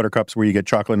Reese's peanut butter cups where you get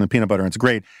chocolate and the peanut butter and it's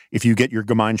great. If you get your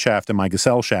Gemein shaft and my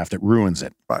Gesell shaft, it ruins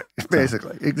it. Right.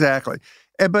 Basically. Exactly.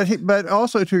 But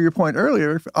also to your point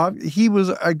earlier, he was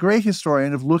a great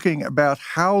historian of looking about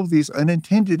how these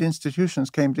unintended institutions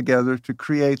came together to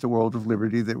create the world of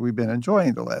liberty that we've been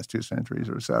enjoying the last 2 centuries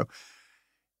or so.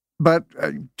 But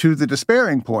to the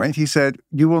despairing point, he said,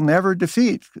 you will never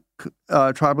defeat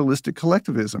tribalistic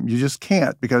collectivism. You just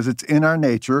can't, because it's in our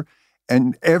nature,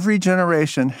 and every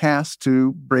generation has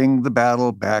to bring the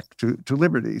battle back to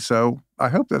liberty. So I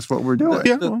hope that's what we're doing.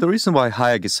 The reason why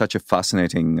Hayek is such a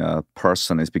fascinating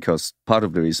person is because part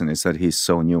of the reason is that he's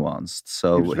so nuanced.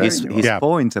 So his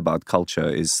point about culture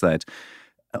is that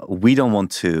we don't want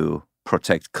to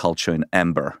protect culture in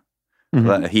amber.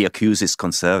 Mm-hmm. He accuses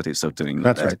conservatives of doing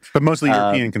that. That's right. But mostly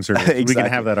European conservatives. Exactly. We can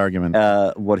have that argument.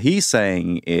 What he's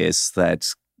saying is that,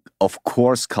 of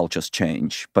course, cultures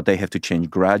change, but they have to change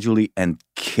gradually and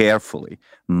carefully.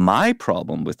 My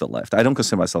problem with the left, I don't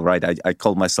consider myself right. I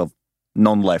call myself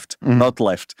non-left, not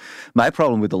left. My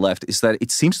problem with the left is that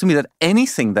it seems to me that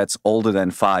anything that's older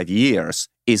than 5 years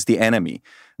is the enemy.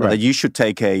 Right. That you should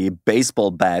take a baseball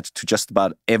bat to just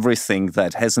about everything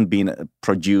that hasn't been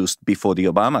produced before the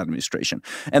Obama administration.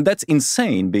 And that's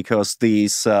insane, because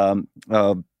these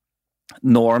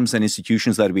norms and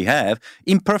institutions that we have,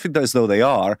 imperfect as though they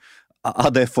are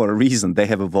there for a reason. They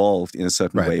have evolved in a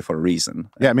certain way for a reason.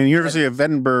 Yeah, I mean, the University of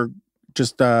Edinburgh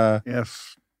just got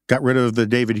rid of the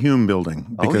David Hume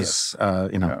building because,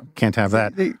 can't have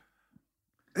that.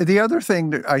 The other thing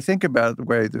that I think about the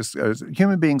way this goes,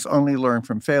 human beings only learn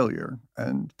from failure,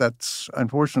 and that's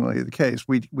unfortunately the case.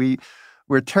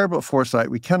 We're terrible at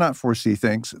foresight. We cannot foresee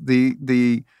things.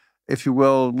 The if you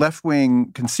will,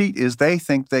 left-wing conceit is they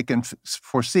think they can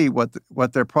foresee what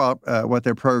their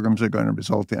programs are going to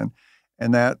result in,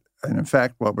 and in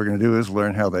fact, what we're going to do is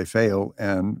learn how they fail,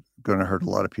 and going to hurt a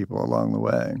lot of people along the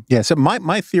way. Yeah. So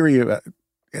my theory,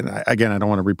 and I don't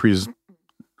want to reprise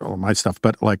all of my stuff,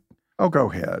 but like. Oh,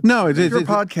 go ahead. No, it's your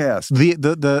podcast.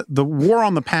 The war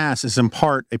on the past is in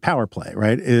part a power play,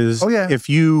 right? If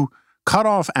you cut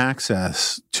off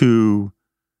access to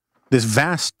this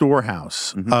vast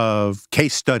storehouse of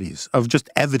case studies, of just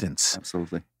evidence,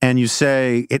 absolutely, and you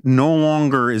say it no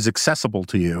longer is accessible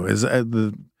to you, is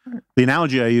the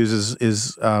analogy I use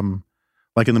is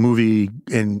like in the movie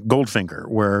in Goldfinger,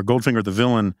 where Goldfinger, the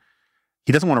villain,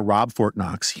 he doesn't want to rob Fort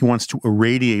Knox. He wants to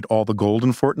irradiate all the gold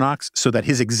in Fort Knox so that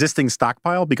his existing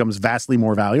stockpile becomes vastly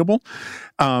more valuable.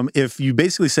 If you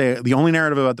basically say the only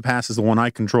narrative about the past is the one I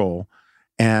control,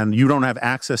 and you don't have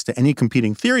access to any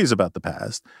competing theories about the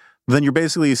past, then you're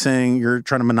basically saying you're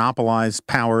trying to monopolize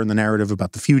power in the narrative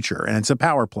about the future. And it's a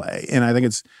power play. And I think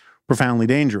it's profoundly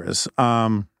dangerous.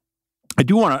 I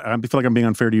do want to, I feel like I'm being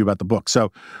unfair to you about the book.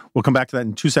 So we'll come back to that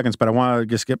in 2 seconds, but I want to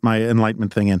just get my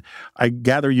Enlightenment thing in. I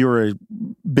gather you're a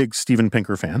big Steven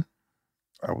Pinker fan.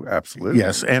 Oh, absolutely.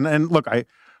 Yes. And look, And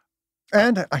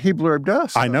he blurbed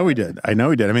us. I know he did. I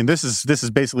mean, this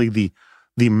is basically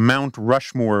the Mount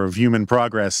Rushmore of human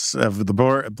progress of the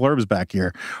blurbs back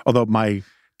here. Although my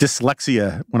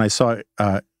dyslexia, when I saw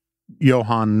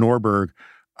Johann Norberg,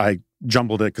 I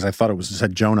jumbled it because I thought it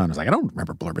said Jonah. And I was like, I don't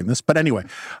remember blurbing this. But anyway,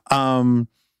 I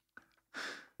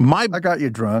got you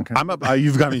drunk.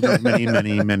 You've got me drunk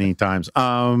many times.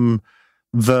 I'm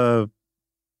a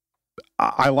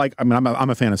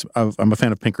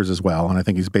fan of Pinker's as well, and I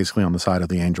think he's basically on the side of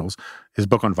the angels. His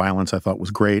book on violence I thought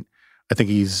was great. I think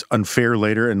he's unfair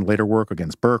in later work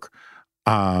against Burke.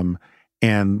 And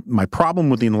my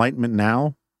problem with the Enlightenment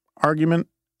Now argument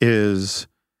is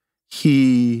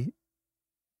he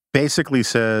basically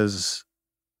does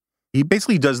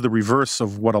the reverse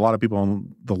of what a lot of people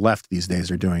on the left these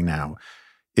days are doing now.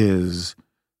 Is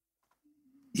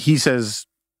he says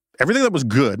everything that was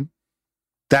good,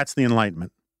 that's the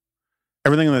Enlightenment.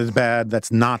 Everything that is bad,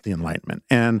 that's not the Enlightenment.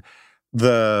 And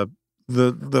it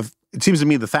seems to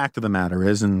me the fact of the matter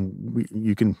is, and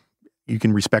you can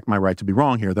respect my right to be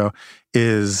wrong here, though,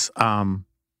 is there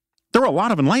were a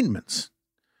lot of Enlightenments.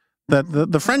 That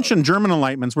the French and German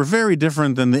Enlightenments were very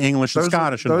different than the English and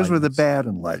Scottish Enlightenments. Those were the bad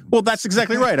Enlightenments. Well, that's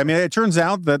exactly right. I mean, it turns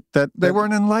out that they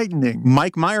weren't enlightening.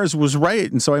 Mike Myers was right,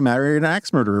 and so I married an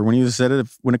axe murderer when he said,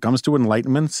 when it comes to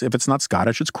Enlightenments, if it's not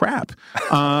Scottish, it's crap,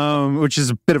 which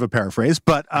is a bit of a paraphrase.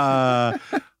 But and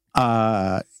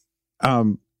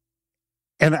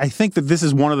I think that this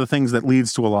is one of the things that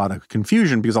leads to a lot of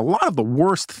confusion, because a lot of the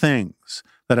worst things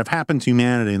that have happened to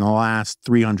humanity in the last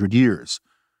 300 years,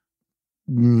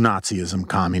 Nazism,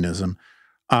 communism.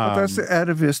 But that's the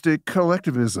atavistic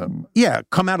collectivism. Yeah,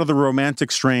 come out of the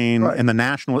Romantic strain, right. And the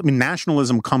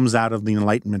nationalism comes out of the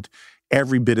Enlightenment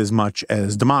every bit as much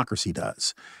as democracy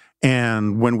does.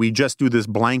 And when we just do this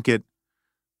blanket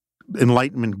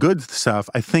Enlightenment good stuff,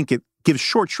 I think it gives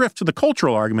short shrift to the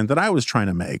cultural argument that I was trying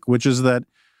to make, which is that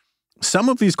some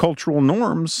of these cultural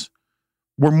norms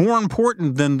were more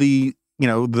important than the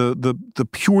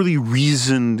purely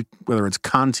reasoned, whether it's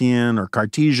Kantian or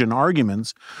Cartesian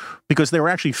arguments, because they were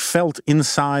actually felt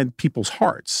inside people's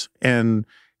hearts and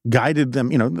guided them.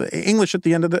 The English at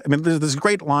the end of there's this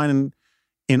great line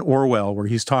in Orwell where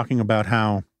he's talking about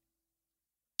how,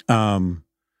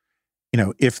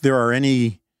 if there are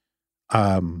any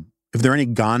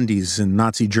Gandhis in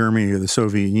Nazi Germany or the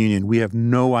Soviet Union, we have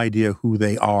no idea who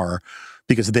they are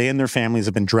because they and their families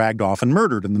have been dragged off and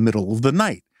murdered in the middle of the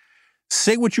night.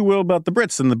 Say what you will about the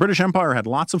Brits, and the British Empire had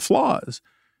lots of flaws.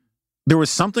 There was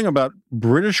something about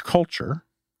British culture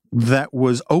that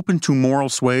was open to moral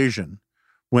suasion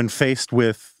when faced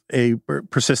with a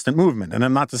persistent movement. And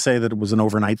I'm not to say that it was an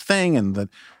overnight thing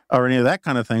or any of that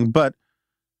kind of thing, but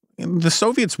the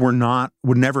Soviets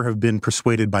would never have been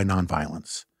persuaded by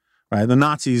nonviolence, right? The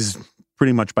Nazis,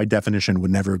 pretty much by definition,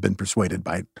 would never have been persuaded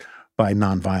by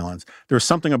nonviolence. There was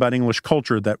something about English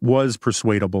culture that was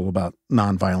persuadable about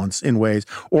nonviolence in ways,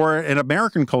 or in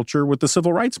American culture with the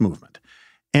civil rights movement.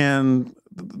 And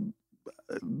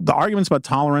the arguments about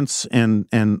tolerance and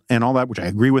all that, which I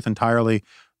agree with entirely,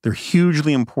 they're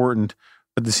hugely important,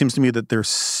 but it seems to me that they're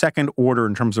second order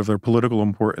in terms of their political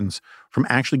importance from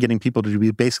actually getting people to be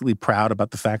basically proud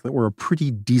about the fact that we're a pretty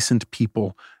decent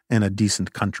people in a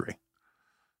decent country.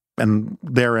 And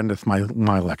there endeth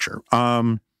my lecture.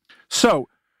 So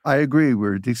I agree.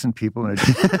 We're decent people in a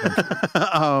decent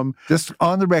country. Just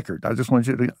on the record, I just want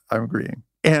you to. I'm agreeing.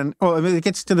 And it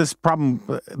gets to this problem.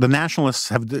 The nationalists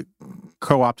have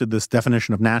co-opted this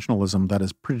definition of nationalism that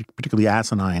is particularly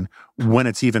asinine when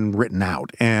it's even written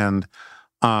out, and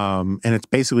it's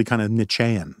basically kind of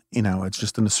Nietzschean. It's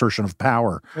just an assertion of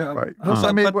power. Yeah, right.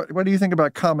 What do you think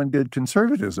about common good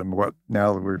conservatism?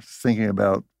 Now that we're thinking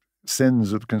about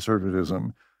sins of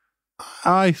conservatism?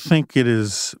 I think it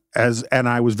is, and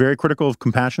I was very critical of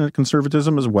compassionate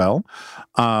conservatism as well.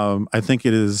 I think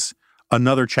it is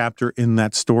another chapter in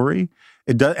that story.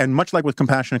 It does, and much like with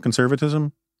compassionate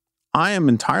conservatism, I am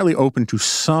entirely open to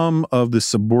some of the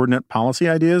subordinate policy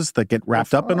ideas that get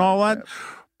wrapped up in all that. Yeah.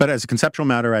 But as a conceptual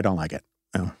matter, I don't like it.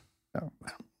 No.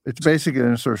 It's basically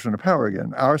an assertion of power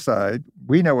again. Our side,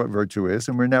 we know what virtue is,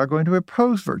 and we're now going to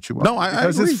oppose virtue.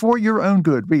 Because it's for your own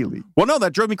good, really. Well, no,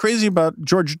 that drove me crazy about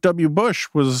George W. Bush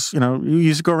was, you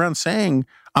used to go around saying,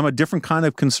 I'm a different kind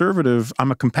of conservative.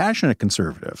 I'm a compassionate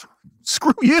conservative.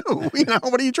 Screw you.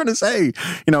 What are you trying to say?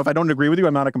 If I don't agree with you,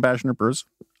 I'm not a compassionate person.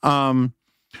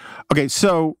 Okay,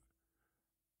 so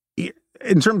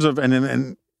in terms of,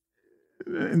 and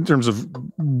in terms of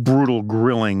brutal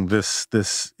grilling, this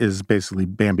is basically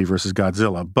Bambi versus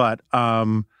Godzilla. But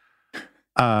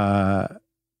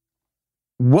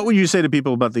what would you say to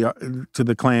people about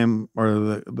the claim or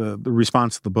the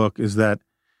response to the book is that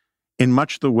in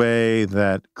much the way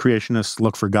that creationists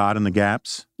look for God in the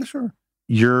gaps, sure,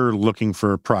 you're looking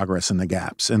for progress in the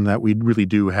gaps, and that we really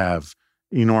do have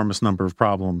enormous number of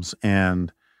problems,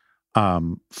 and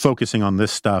focusing on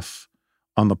this stuff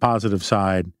on the positive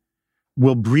side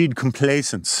will breed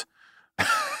complacence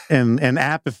and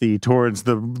apathy towards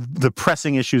the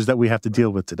pressing issues that we have to deal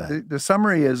with today. The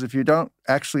summary is, if you don't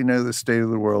actually know the state of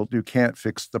the world, you can't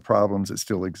fix the problems that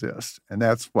still exist. And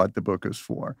that's what the book is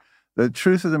for. The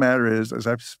truth of the matter is, as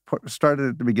I've started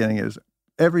at the beginning, is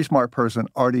every smart person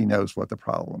already knows what the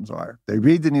problems are. They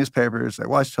read the newspapers, they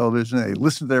watch television, they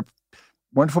listen to their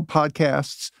wonderful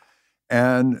podcasts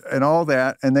and all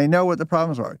that, and they know what the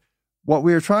problems are. What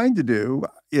we are trying to do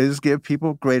is give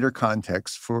people greater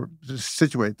context to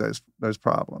situate those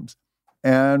problems.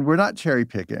 And we're not cherry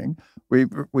picking.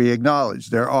 We acknowledge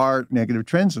there are negative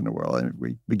trends in the world, and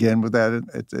we begin with that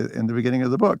in the beginning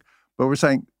of the book. But we're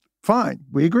saying, fine,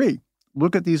 we agree.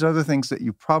 Look at these other things that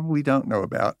you probably don't know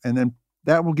about, and then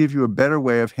that will give you a better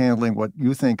way of handling what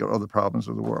you think are the problems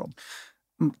of the world.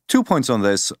 2 points on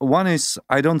this. One is,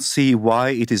 I don't see why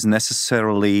it is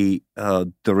necessarily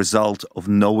the result of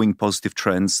knowing positive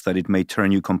trends that it may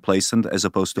turn you complacent as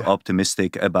opposed to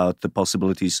optimistic about the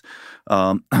possibilities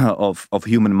of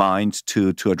human mind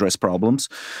to address problems.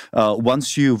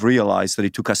 Once you've realized that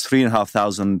it took us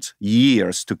 3,500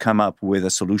 years to come up with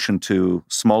a solution to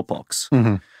smallpox,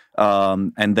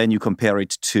 and then you compare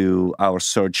it to our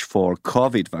search for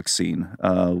COVID vaccine,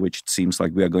 which seems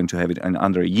like we are going to have it in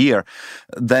under a year,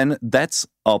 then that's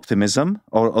optimism,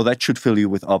 or that should fill you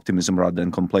with optimism rather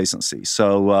than complacency.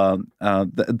 So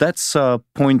that's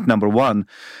point number one.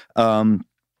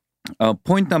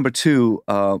 Point number two,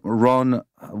 Ron,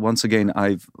 once again,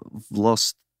 I've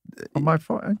lost... On my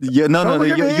phone? Yeah, no.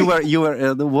 You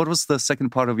were. What was the second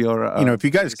part of your? If you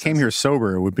guys came here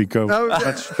sober, it would be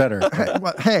much better.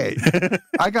 Hey,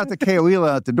 I got the Kaolila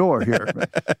out the door here.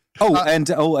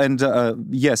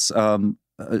 Yes.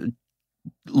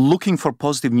 Looking for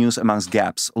positive news amongst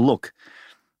gaps. Look,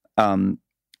 ever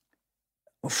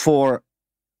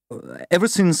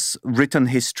since written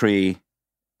history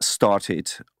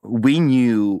started, we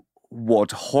knew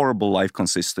what horrible life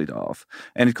consisted of,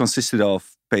 and it consisted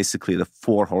of basically the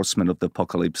 4 horsemen of the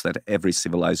apocalypse that every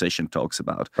civilization talks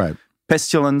about. Right.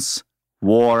 Pestilence,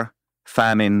 war,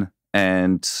 famine,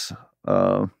 and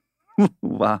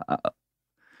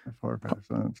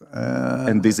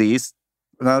and disease.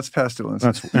 No, it's pestilence.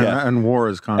 And war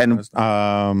is conquest.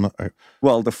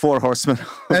 Well, the 4 horsemen.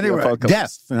 Anyway,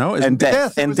 death. And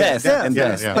death.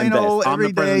 Plain old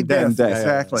everyday death.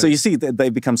 Exactly. So you see, they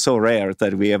become so rare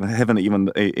that we haven't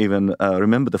even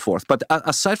remembered the 4th. But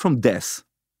aside from death,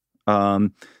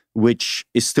 which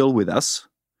is still with us,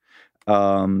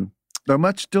 though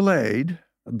much delayed,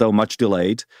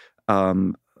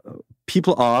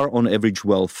 people are on average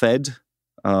well fed.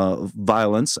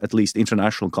 Violence, at least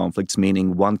international conflicts,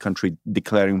 meaning one country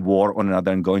declaring war on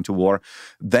another and going to war,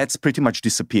 that's pretty much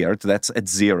disappeared. That's at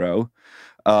zero.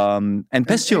 And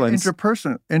pestilence...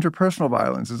 Interpersonal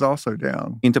violence is also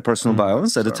down. Interpersonal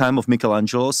violence. At the time of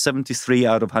Michelangelo, 73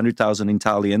 out of 100,000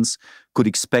 Italians could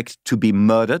expect to be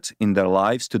murdered in their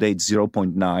lives. Today, it's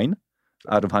 0.9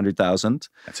 out of 100,000.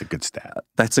 That's a good stat.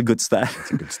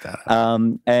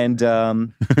 And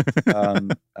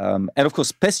of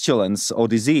course, pestilence or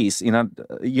disease.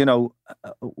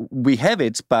 We have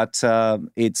it, but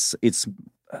it's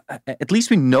at least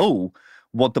we know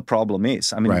what the problem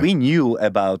is. I mean, we knew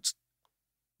about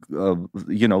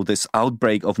this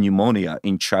outbreak of pneumonia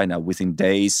in China within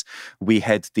days. We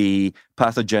had the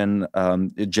pathogen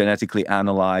genetically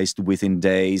analyzed within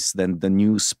days. Then the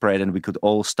news spread, and we could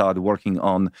all start working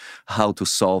on how to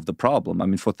solve the problem. I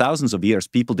mean, for thousands of years,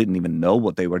 people didn't even know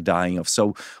what they were dying of.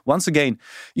 So once again,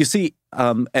 you see,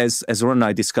 as Ron and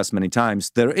I discussed many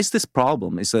times, there is this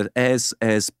problem: is that as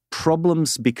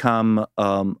problems become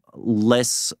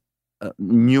less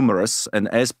numerous, and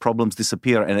as problems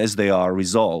disappear and as they are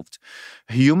resolved,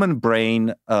 human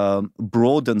brain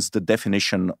broadens the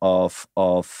definition of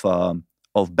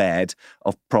bad,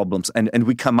 of problems, and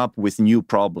we come up with new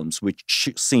problems which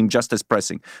seem just as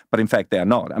pressing, but in fact they are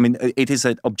not. I mean, it is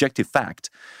an objective fact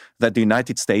that the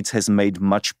United States has made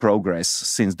much progress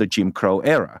since the Jim Crow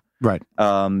era. Right.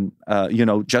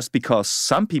 Just because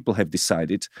some people have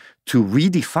decided to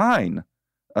redefine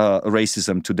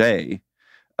racism today,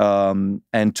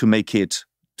 and to make it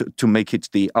to make it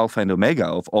the alpha and omega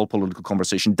of all political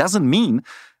conversation doesn't mean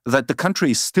that the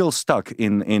country is still stuck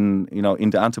in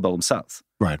the antebellum South.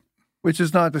 Right. Which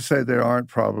is not to say there aren't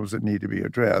problems that need to be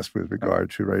addressed with regard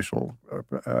to racial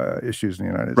issues in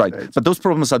the United States. Right. But those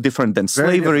problems are different than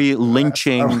slavery,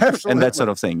 lynching, and that sort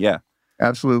of thing. Yeah.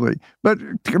 Absolutely. But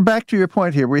back to your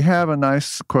point here, we have a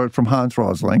nice quote from Hans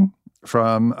Rosling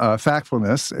from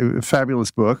Factfulness, a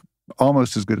fabulous book,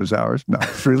 almost as good as ours. No,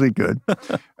 it's really good.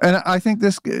 And I think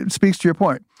this speaks to your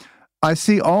point. I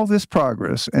see all this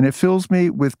progress, and it fills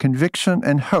me with conviction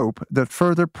and hope that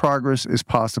further progress is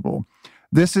possible.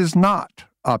 This is not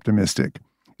optimistic.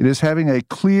 It is having a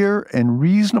clear and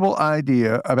reasonable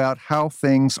idea about how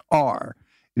things are.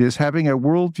 It is having a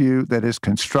worldview that is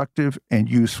constructive and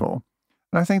useful.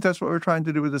 And I think that's what we're trying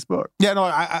to do with this book. Yeah, no,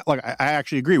 I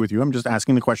actually agree with you. I'm just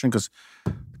asking the question because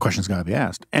the question's got to be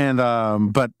asked. And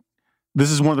but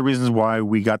this is one of the reasons why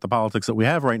we got the politics that we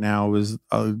have right now is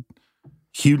a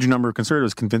huge number of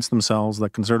conservatives convinced themselves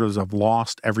that conservatives have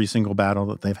lost every single battle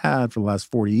that they've had for the last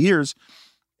 40 years.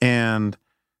 And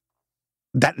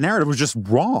that narrative was just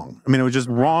wrong. I mean, it was just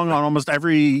wrong on almost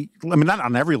every, not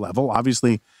on every level.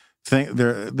 Obviously,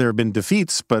 there have been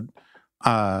defeats, but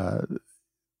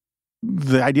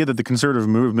the idea that the conservative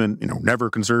movement, never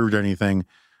conserved anything,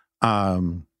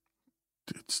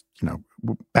 it's,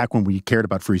 back when we cared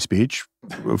about free speech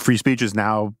is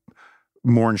now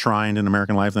more enshrined in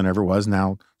American life than ever was.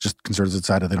 Now, just conservatives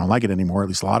decided they don't like it anymore. At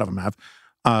least a lot of them have.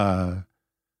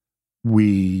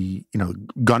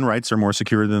 Gun rights are more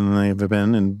secure than they've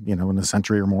been in a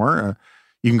century or more.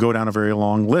 You can go down a very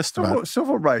long list about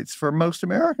civil rights for most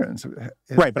Americans.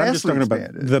 Right, but I'm just talking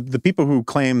about the people who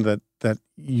claim that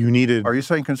you needed. Are you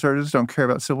saying conservatives don't care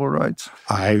about civil rights?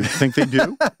 I think they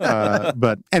do.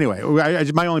 But anyway,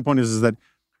 my only point is that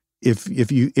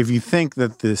if you think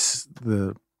that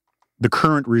the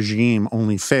current regime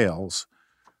only fails,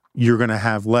 you're going to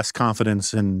have less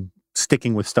confidence in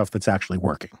sticking with stuff that's actually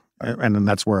working. And then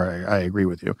that's where I agree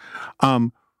with you. What are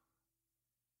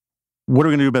we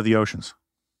going to do about the oceans?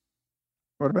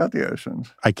 What about the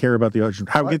oceans? I care about the oceans.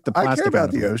 How get the plastic out of I care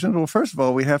about the oceans. Well, first of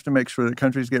all, we have to make sure that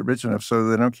countries get rich enough so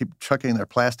they don't keep chucking their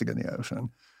plastic in the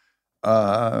ocean.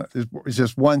 It's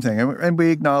just one thing. And we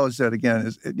acknowledge that,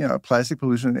 again, plastic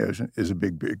pollution in the ocean is a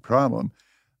big, big problem.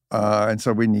 And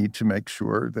so we need to make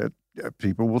sure that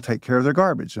people will take care of their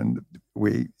garbage. And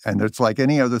it's like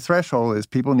any other threshold is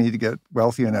people need to get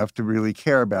wealthy enough to really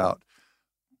care about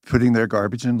putting their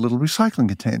garbage in little recycling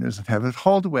containers and have it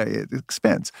hauled away at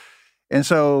expense. And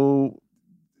so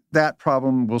that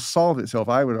problem will solve itself,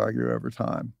 I would argue, over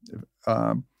time.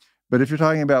 But if you're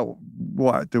talking about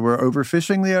what? That we're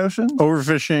overfishing the oceans?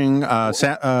 Overfishing,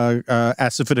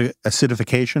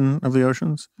 acidification of the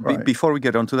oceans? Right. Before we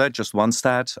get onto that, just one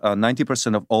stat.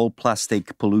 90% of all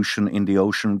plastic pollution in the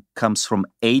ocean comes from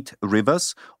 8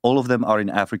 rivers. All of them are in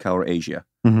Africa or Asia.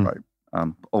 Mm-hmm. Right.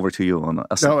 Over to you on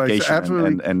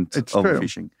acidification and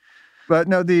overfishing. True. But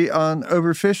no, on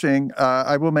overfishing,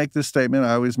 I will make this statement,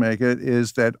 I always make it,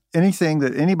 is that anything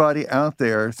that anybody out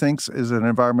there thinks is an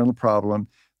environmental problem,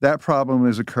 that problem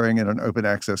is occurring in an open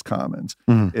access commons.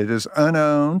 Mm-hmm. It is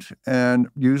unowned and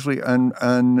usually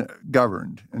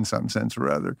ungoverned in some sense or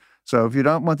other. So if you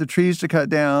don't want the trees to cut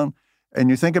down and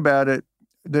you think about it,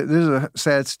 there's a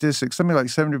sad statistic. Something like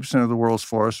 70% of the world's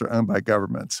forests are owned by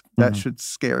governments. That should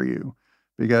scare you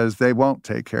because they won't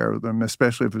take care of them,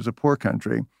 especially if it's a poor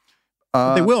country.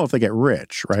 But they will if they get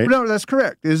rich, right? No, that's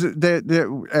correct.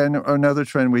 And another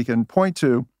trend we can point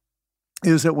to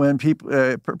is that when people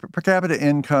per capita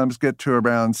incomes get to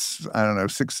around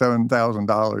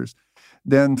 $6,000-7,000,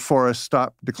 then forests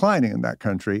stop declining in that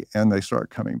country and they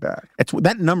start coming back. It's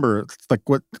that number, like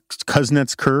what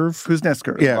Kuznets curve? Kuznets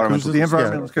curve. Yeah, the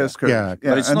environmental Kuznets curve. Yeah.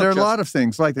 And there are a lot of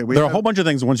things like that. There are a whole bunch of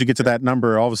things. Once you get to that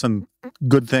number, all of a sudden,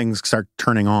 good things start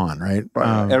turning on, right?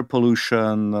 Air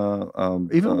pollution,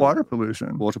 even water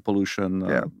pollution. Water pollution,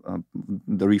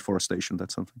 the reforestation.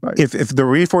 That's something. Right. If the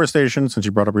reforestation, since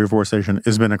you brought up reforestation,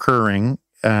 has been occurring,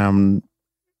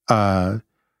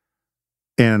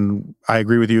 and I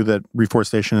agree with you that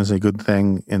reforestation is a good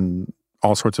thing in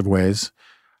all sorts of ways.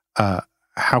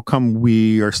 How come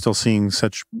we are still seeing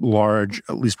such large,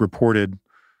 at least reported,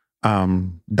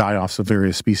 die-offs of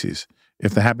various species?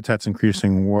 If the habitat's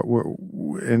increasing,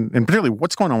 and particularly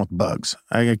what's going on with bugs?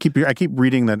 I keep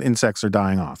reading that insects are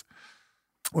dying off.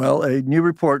 Well, a new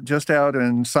report just out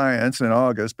in Science in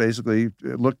August basically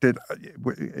looked at,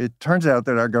 it turns out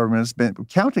that our government has been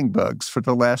counting bugs for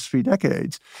the last 3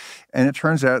 decades, and it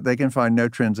turns out they can find no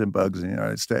trends in bugs in the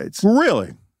United States.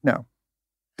 Really? No.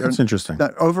 That's interesting.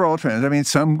 Overall trends. I mean,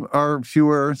 some are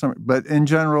fewer, but in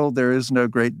general, there is no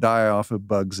great die-off of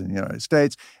bugs in the United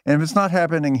States. And if it's not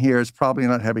happening here, it's probably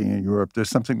not happening in Europe. There's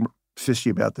something fishy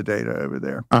about the data over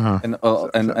there. Uh-huh.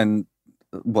 And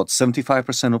what,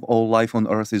 75% of all life on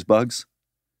Earth is bugs?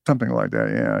 Something like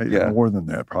that, yeah. More than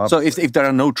that, probably. So if there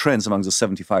are no trends among the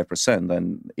 75%,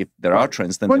 then if there are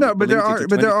trends, then but there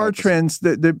are trends.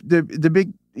 The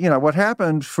big, what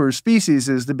happened for species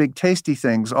is the big tasty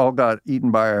things all got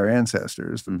eaten by our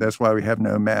ancestors. Mm-hmm. That's why we have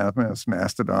no mammoths,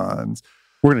 mastodons.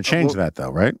 We're going to change that, though,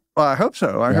 right? Well, I hope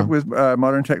so. I hope with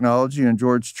modern technology and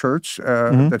George Church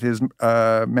that his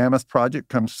mammoth project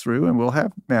comes through, and we'll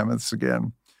have mammoths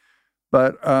again.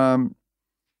 But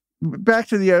back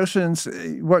to the oceans,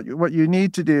 what you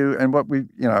need to do, and what we,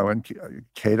 and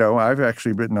Cato, I've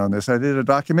actually written on this. I did a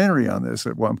documentary on this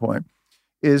at one point.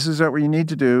 Is that what you need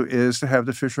to do is to have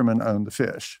the fishermen own the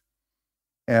fish,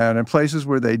 and in places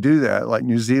where they do that, like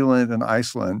New Zealand and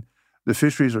Iceland, the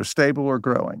fisheries are stable or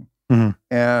growing,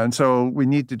 and so we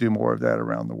need to do more of that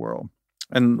around the world.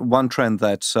 And one trend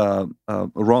that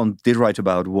Ron did write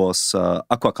about was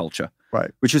aquaculture.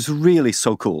 Right, which is really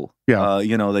so cool. Yeah,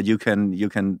 that you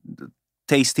can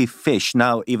tasty fish.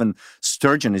 Now even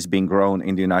sturgeon is being grown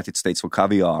in the United States for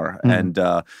caviar, and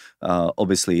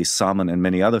obviously salmon and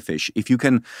many other fish. If you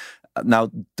can,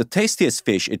 now the tastiest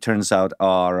fish, it turns out,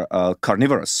 are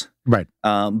carnivorous. Right,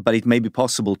 but it may be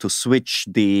possible to switch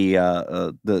the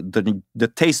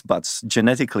taste buds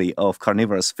genetically of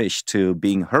carnivorous fish to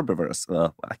being herbivorous.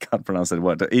 I can't pronounce that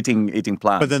word. Eating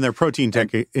plants. But then their protein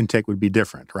intake would be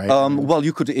different, right? Well,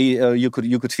 you could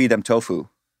feed them tofu,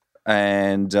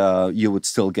 and you would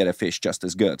still get a fish just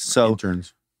as good. So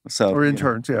interns. Or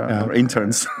interns.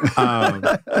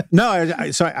 No,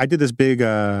 so I did this big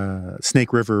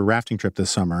Snake River rafting trip this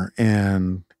summer,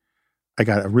 and I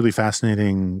got a really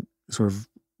fascinating sort of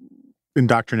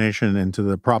indoctrination into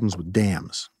the problems with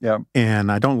dams. Yeah.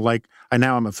 And I don't like,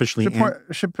 I'm officially...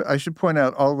 I should point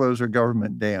out all those are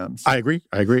government dams. I agree.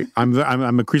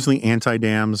 I'm increasingly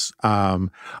anti-dams. I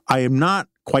am not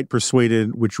quite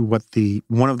persuaded,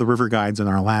 one of the river guides on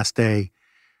our last day,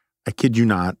 I kid you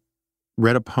not,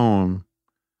 read a poem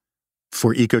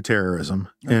for ecoterrorism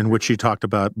in which she talked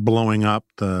about blowing up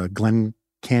the Glen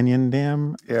Canyon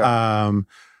Dam. Yeah.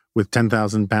 With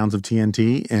 10,000 pounds of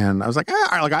TNT, and I was like,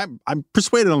 I'm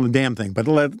persuaded on the damn thing, but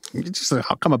I'll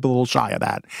come up a little shy of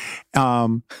that.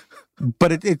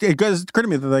 But it does occur to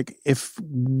me that, like, if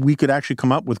we could actually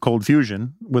come up with cold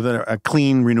fusion with a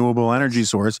clean, renewable energy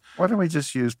source, why don't we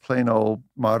just use plain old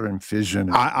modern fission?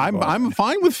 I'm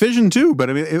fine with fission too, but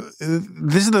I mean,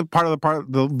 this is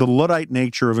the Luddite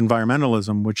nature of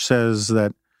environmentalism, which says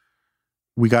that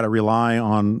we got to rely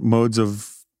on modes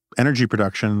of energy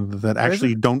production that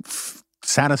actually don't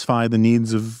satisfy the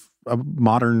needs of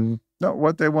modern... No,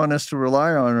 what they want us to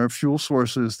rely on are fuel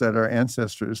sources that our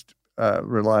ancestors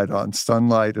relied on,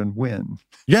 sunlight and wind.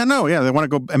 They want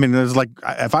to go... I mean, there's like,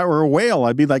 if I were a whale,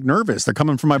 I'd be like nervous. They're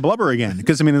coming for my blubber again.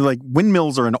 Because, I mean, like,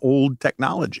 windmills are an old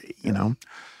technology,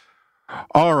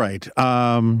 All right.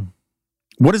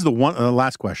 What is the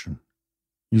last question?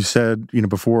 You said,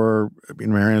 before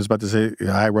Marion was about to say,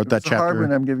 I wrote that chapter. Hard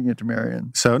when I'm giving it to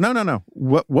Marion. So, no.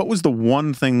 What was the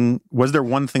one thing, was there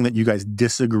one thing that you guys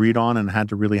disagreed on and had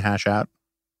to really hash out?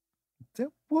 There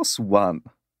was one.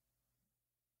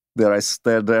 Did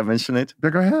I mention it?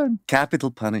 Go ahead.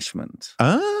 Capital punishment.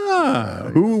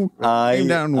 Who came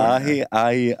down with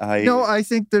that? No, I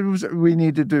think we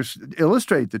need to just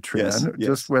illustrate the trend,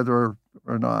 just whether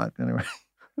or not, anyway.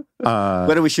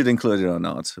 Whether we should include it or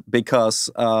not, because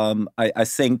I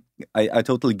think I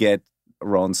totally get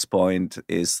Ron's point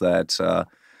is that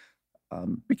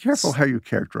be careful how you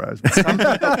characterize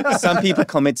it. Some people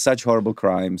commit such horrible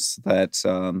crimes that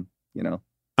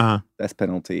death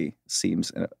penalty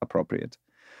seems appropriate,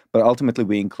 but ultimately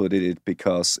we included it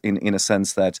because in a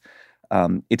sense that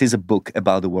it is a book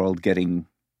about the world getting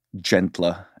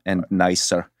gentler and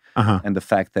nicer. And the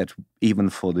fact that even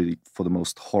for the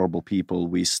most horrible people,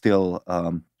 we still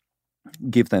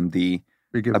give them the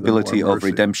ability of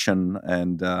redemption,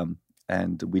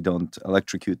 and we don't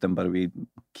electrocute them, but we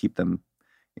keep them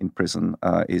in prison.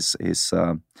 I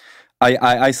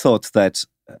thought that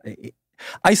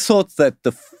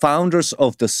the founders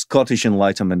of the Scottish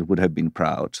Enlightenment would have been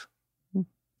proud.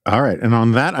 All right, and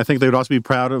on that, I think they would also be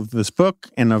proud of this book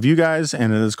and of you guys,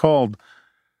 and it is called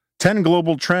 10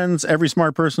 Global Trends Every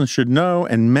Smart Person Should Know,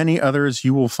 and many others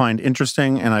you will find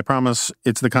interesting. And I promise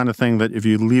it's the kind of thing that if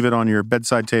you leave it on your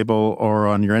bedside table or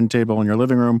on your end table in your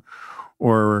living room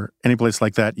or any place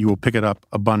like that, you will pick it up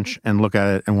a bunch and look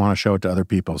at it and want to show it to other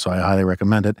people. So I highly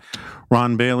recommend it.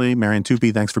 Ron Bailey, Marion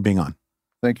Tupy, thanks for being on.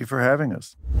 Thank you for having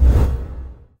us.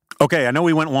 Okay, I know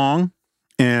we went long,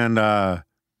 and I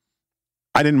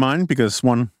didn't mind because,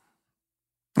 one,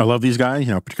 I love these guys.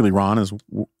 Particularly Ron is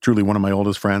truly one of my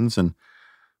oldest friends, and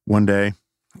one day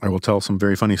I will tell some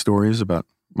very funny stories about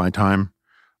my time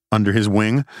under his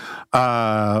wing.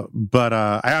 But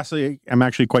I'm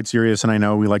actually quite serious, and I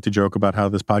know we like to joke about how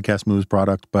this podcast moves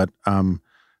product, but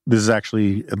this is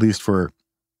actually, at least for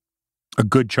a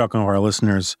good chunk of our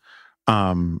listeners,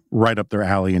 right up their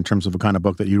alley in terms of the kind of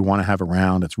book that you want to have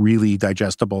around. It's really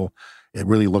digestible. It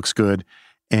really looks good.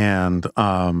 And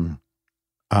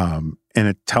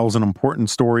it tells an important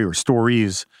story or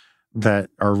stories that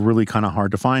are really kind of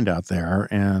hard to find out there.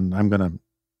 And I'm going to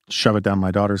shove it down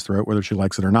my daughter's throat, whether she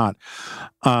likes it or not.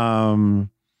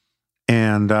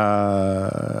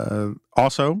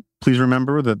 Also, please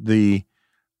remember that the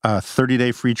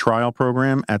 30-day free trial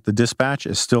program at the Dispatch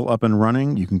is still up and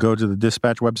running. You can go to the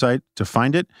Dispatch website to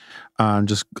find it. I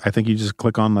think you just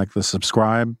click on the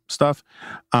subscribe stuff.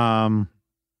 And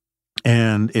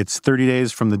it's 30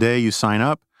 days from the day you sign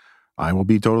up. I will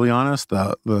be totally honest.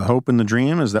 The hope and the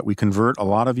dream is that we convert a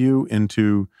lot of you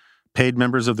into paid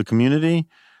members of the community.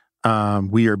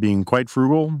 We are being quite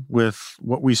frugal with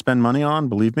what we spend money on,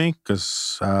 believe me,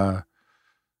 because I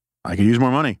could use more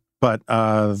money. But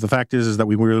the fact is that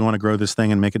we really want to grow this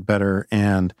thing and make it better.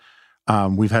 And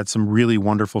we've had some really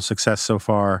wonderful success so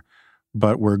far,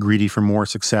 but we're greedy for more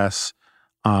success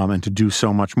and to do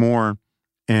so much more.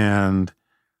 And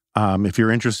if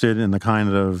you're interested in the kind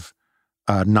of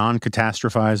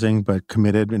non-catastrophizing but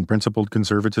committed and principled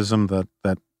conservatism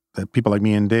that people like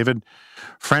me and David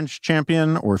French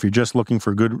champion, or if you're just looking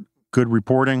for good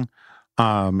reporting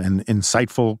and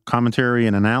insightful commentary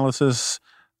and analysis,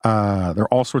 there are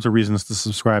all sorts of reasons to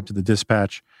subscribe to the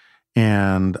Dispatch,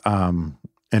 and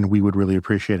we would really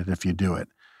appreciate it if you do it.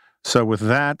 So with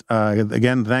that,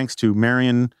 again, thanks to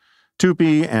Marian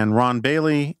Tupy and Ron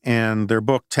Bailey, and their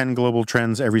book, 10 Global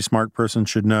Trends Every Smart Person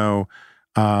Should Know,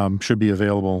 should be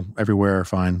available everywhere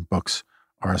fine books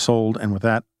are sold. And with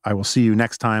that, I will see you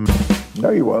next time. No,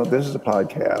 you won't. This is a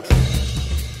podcast.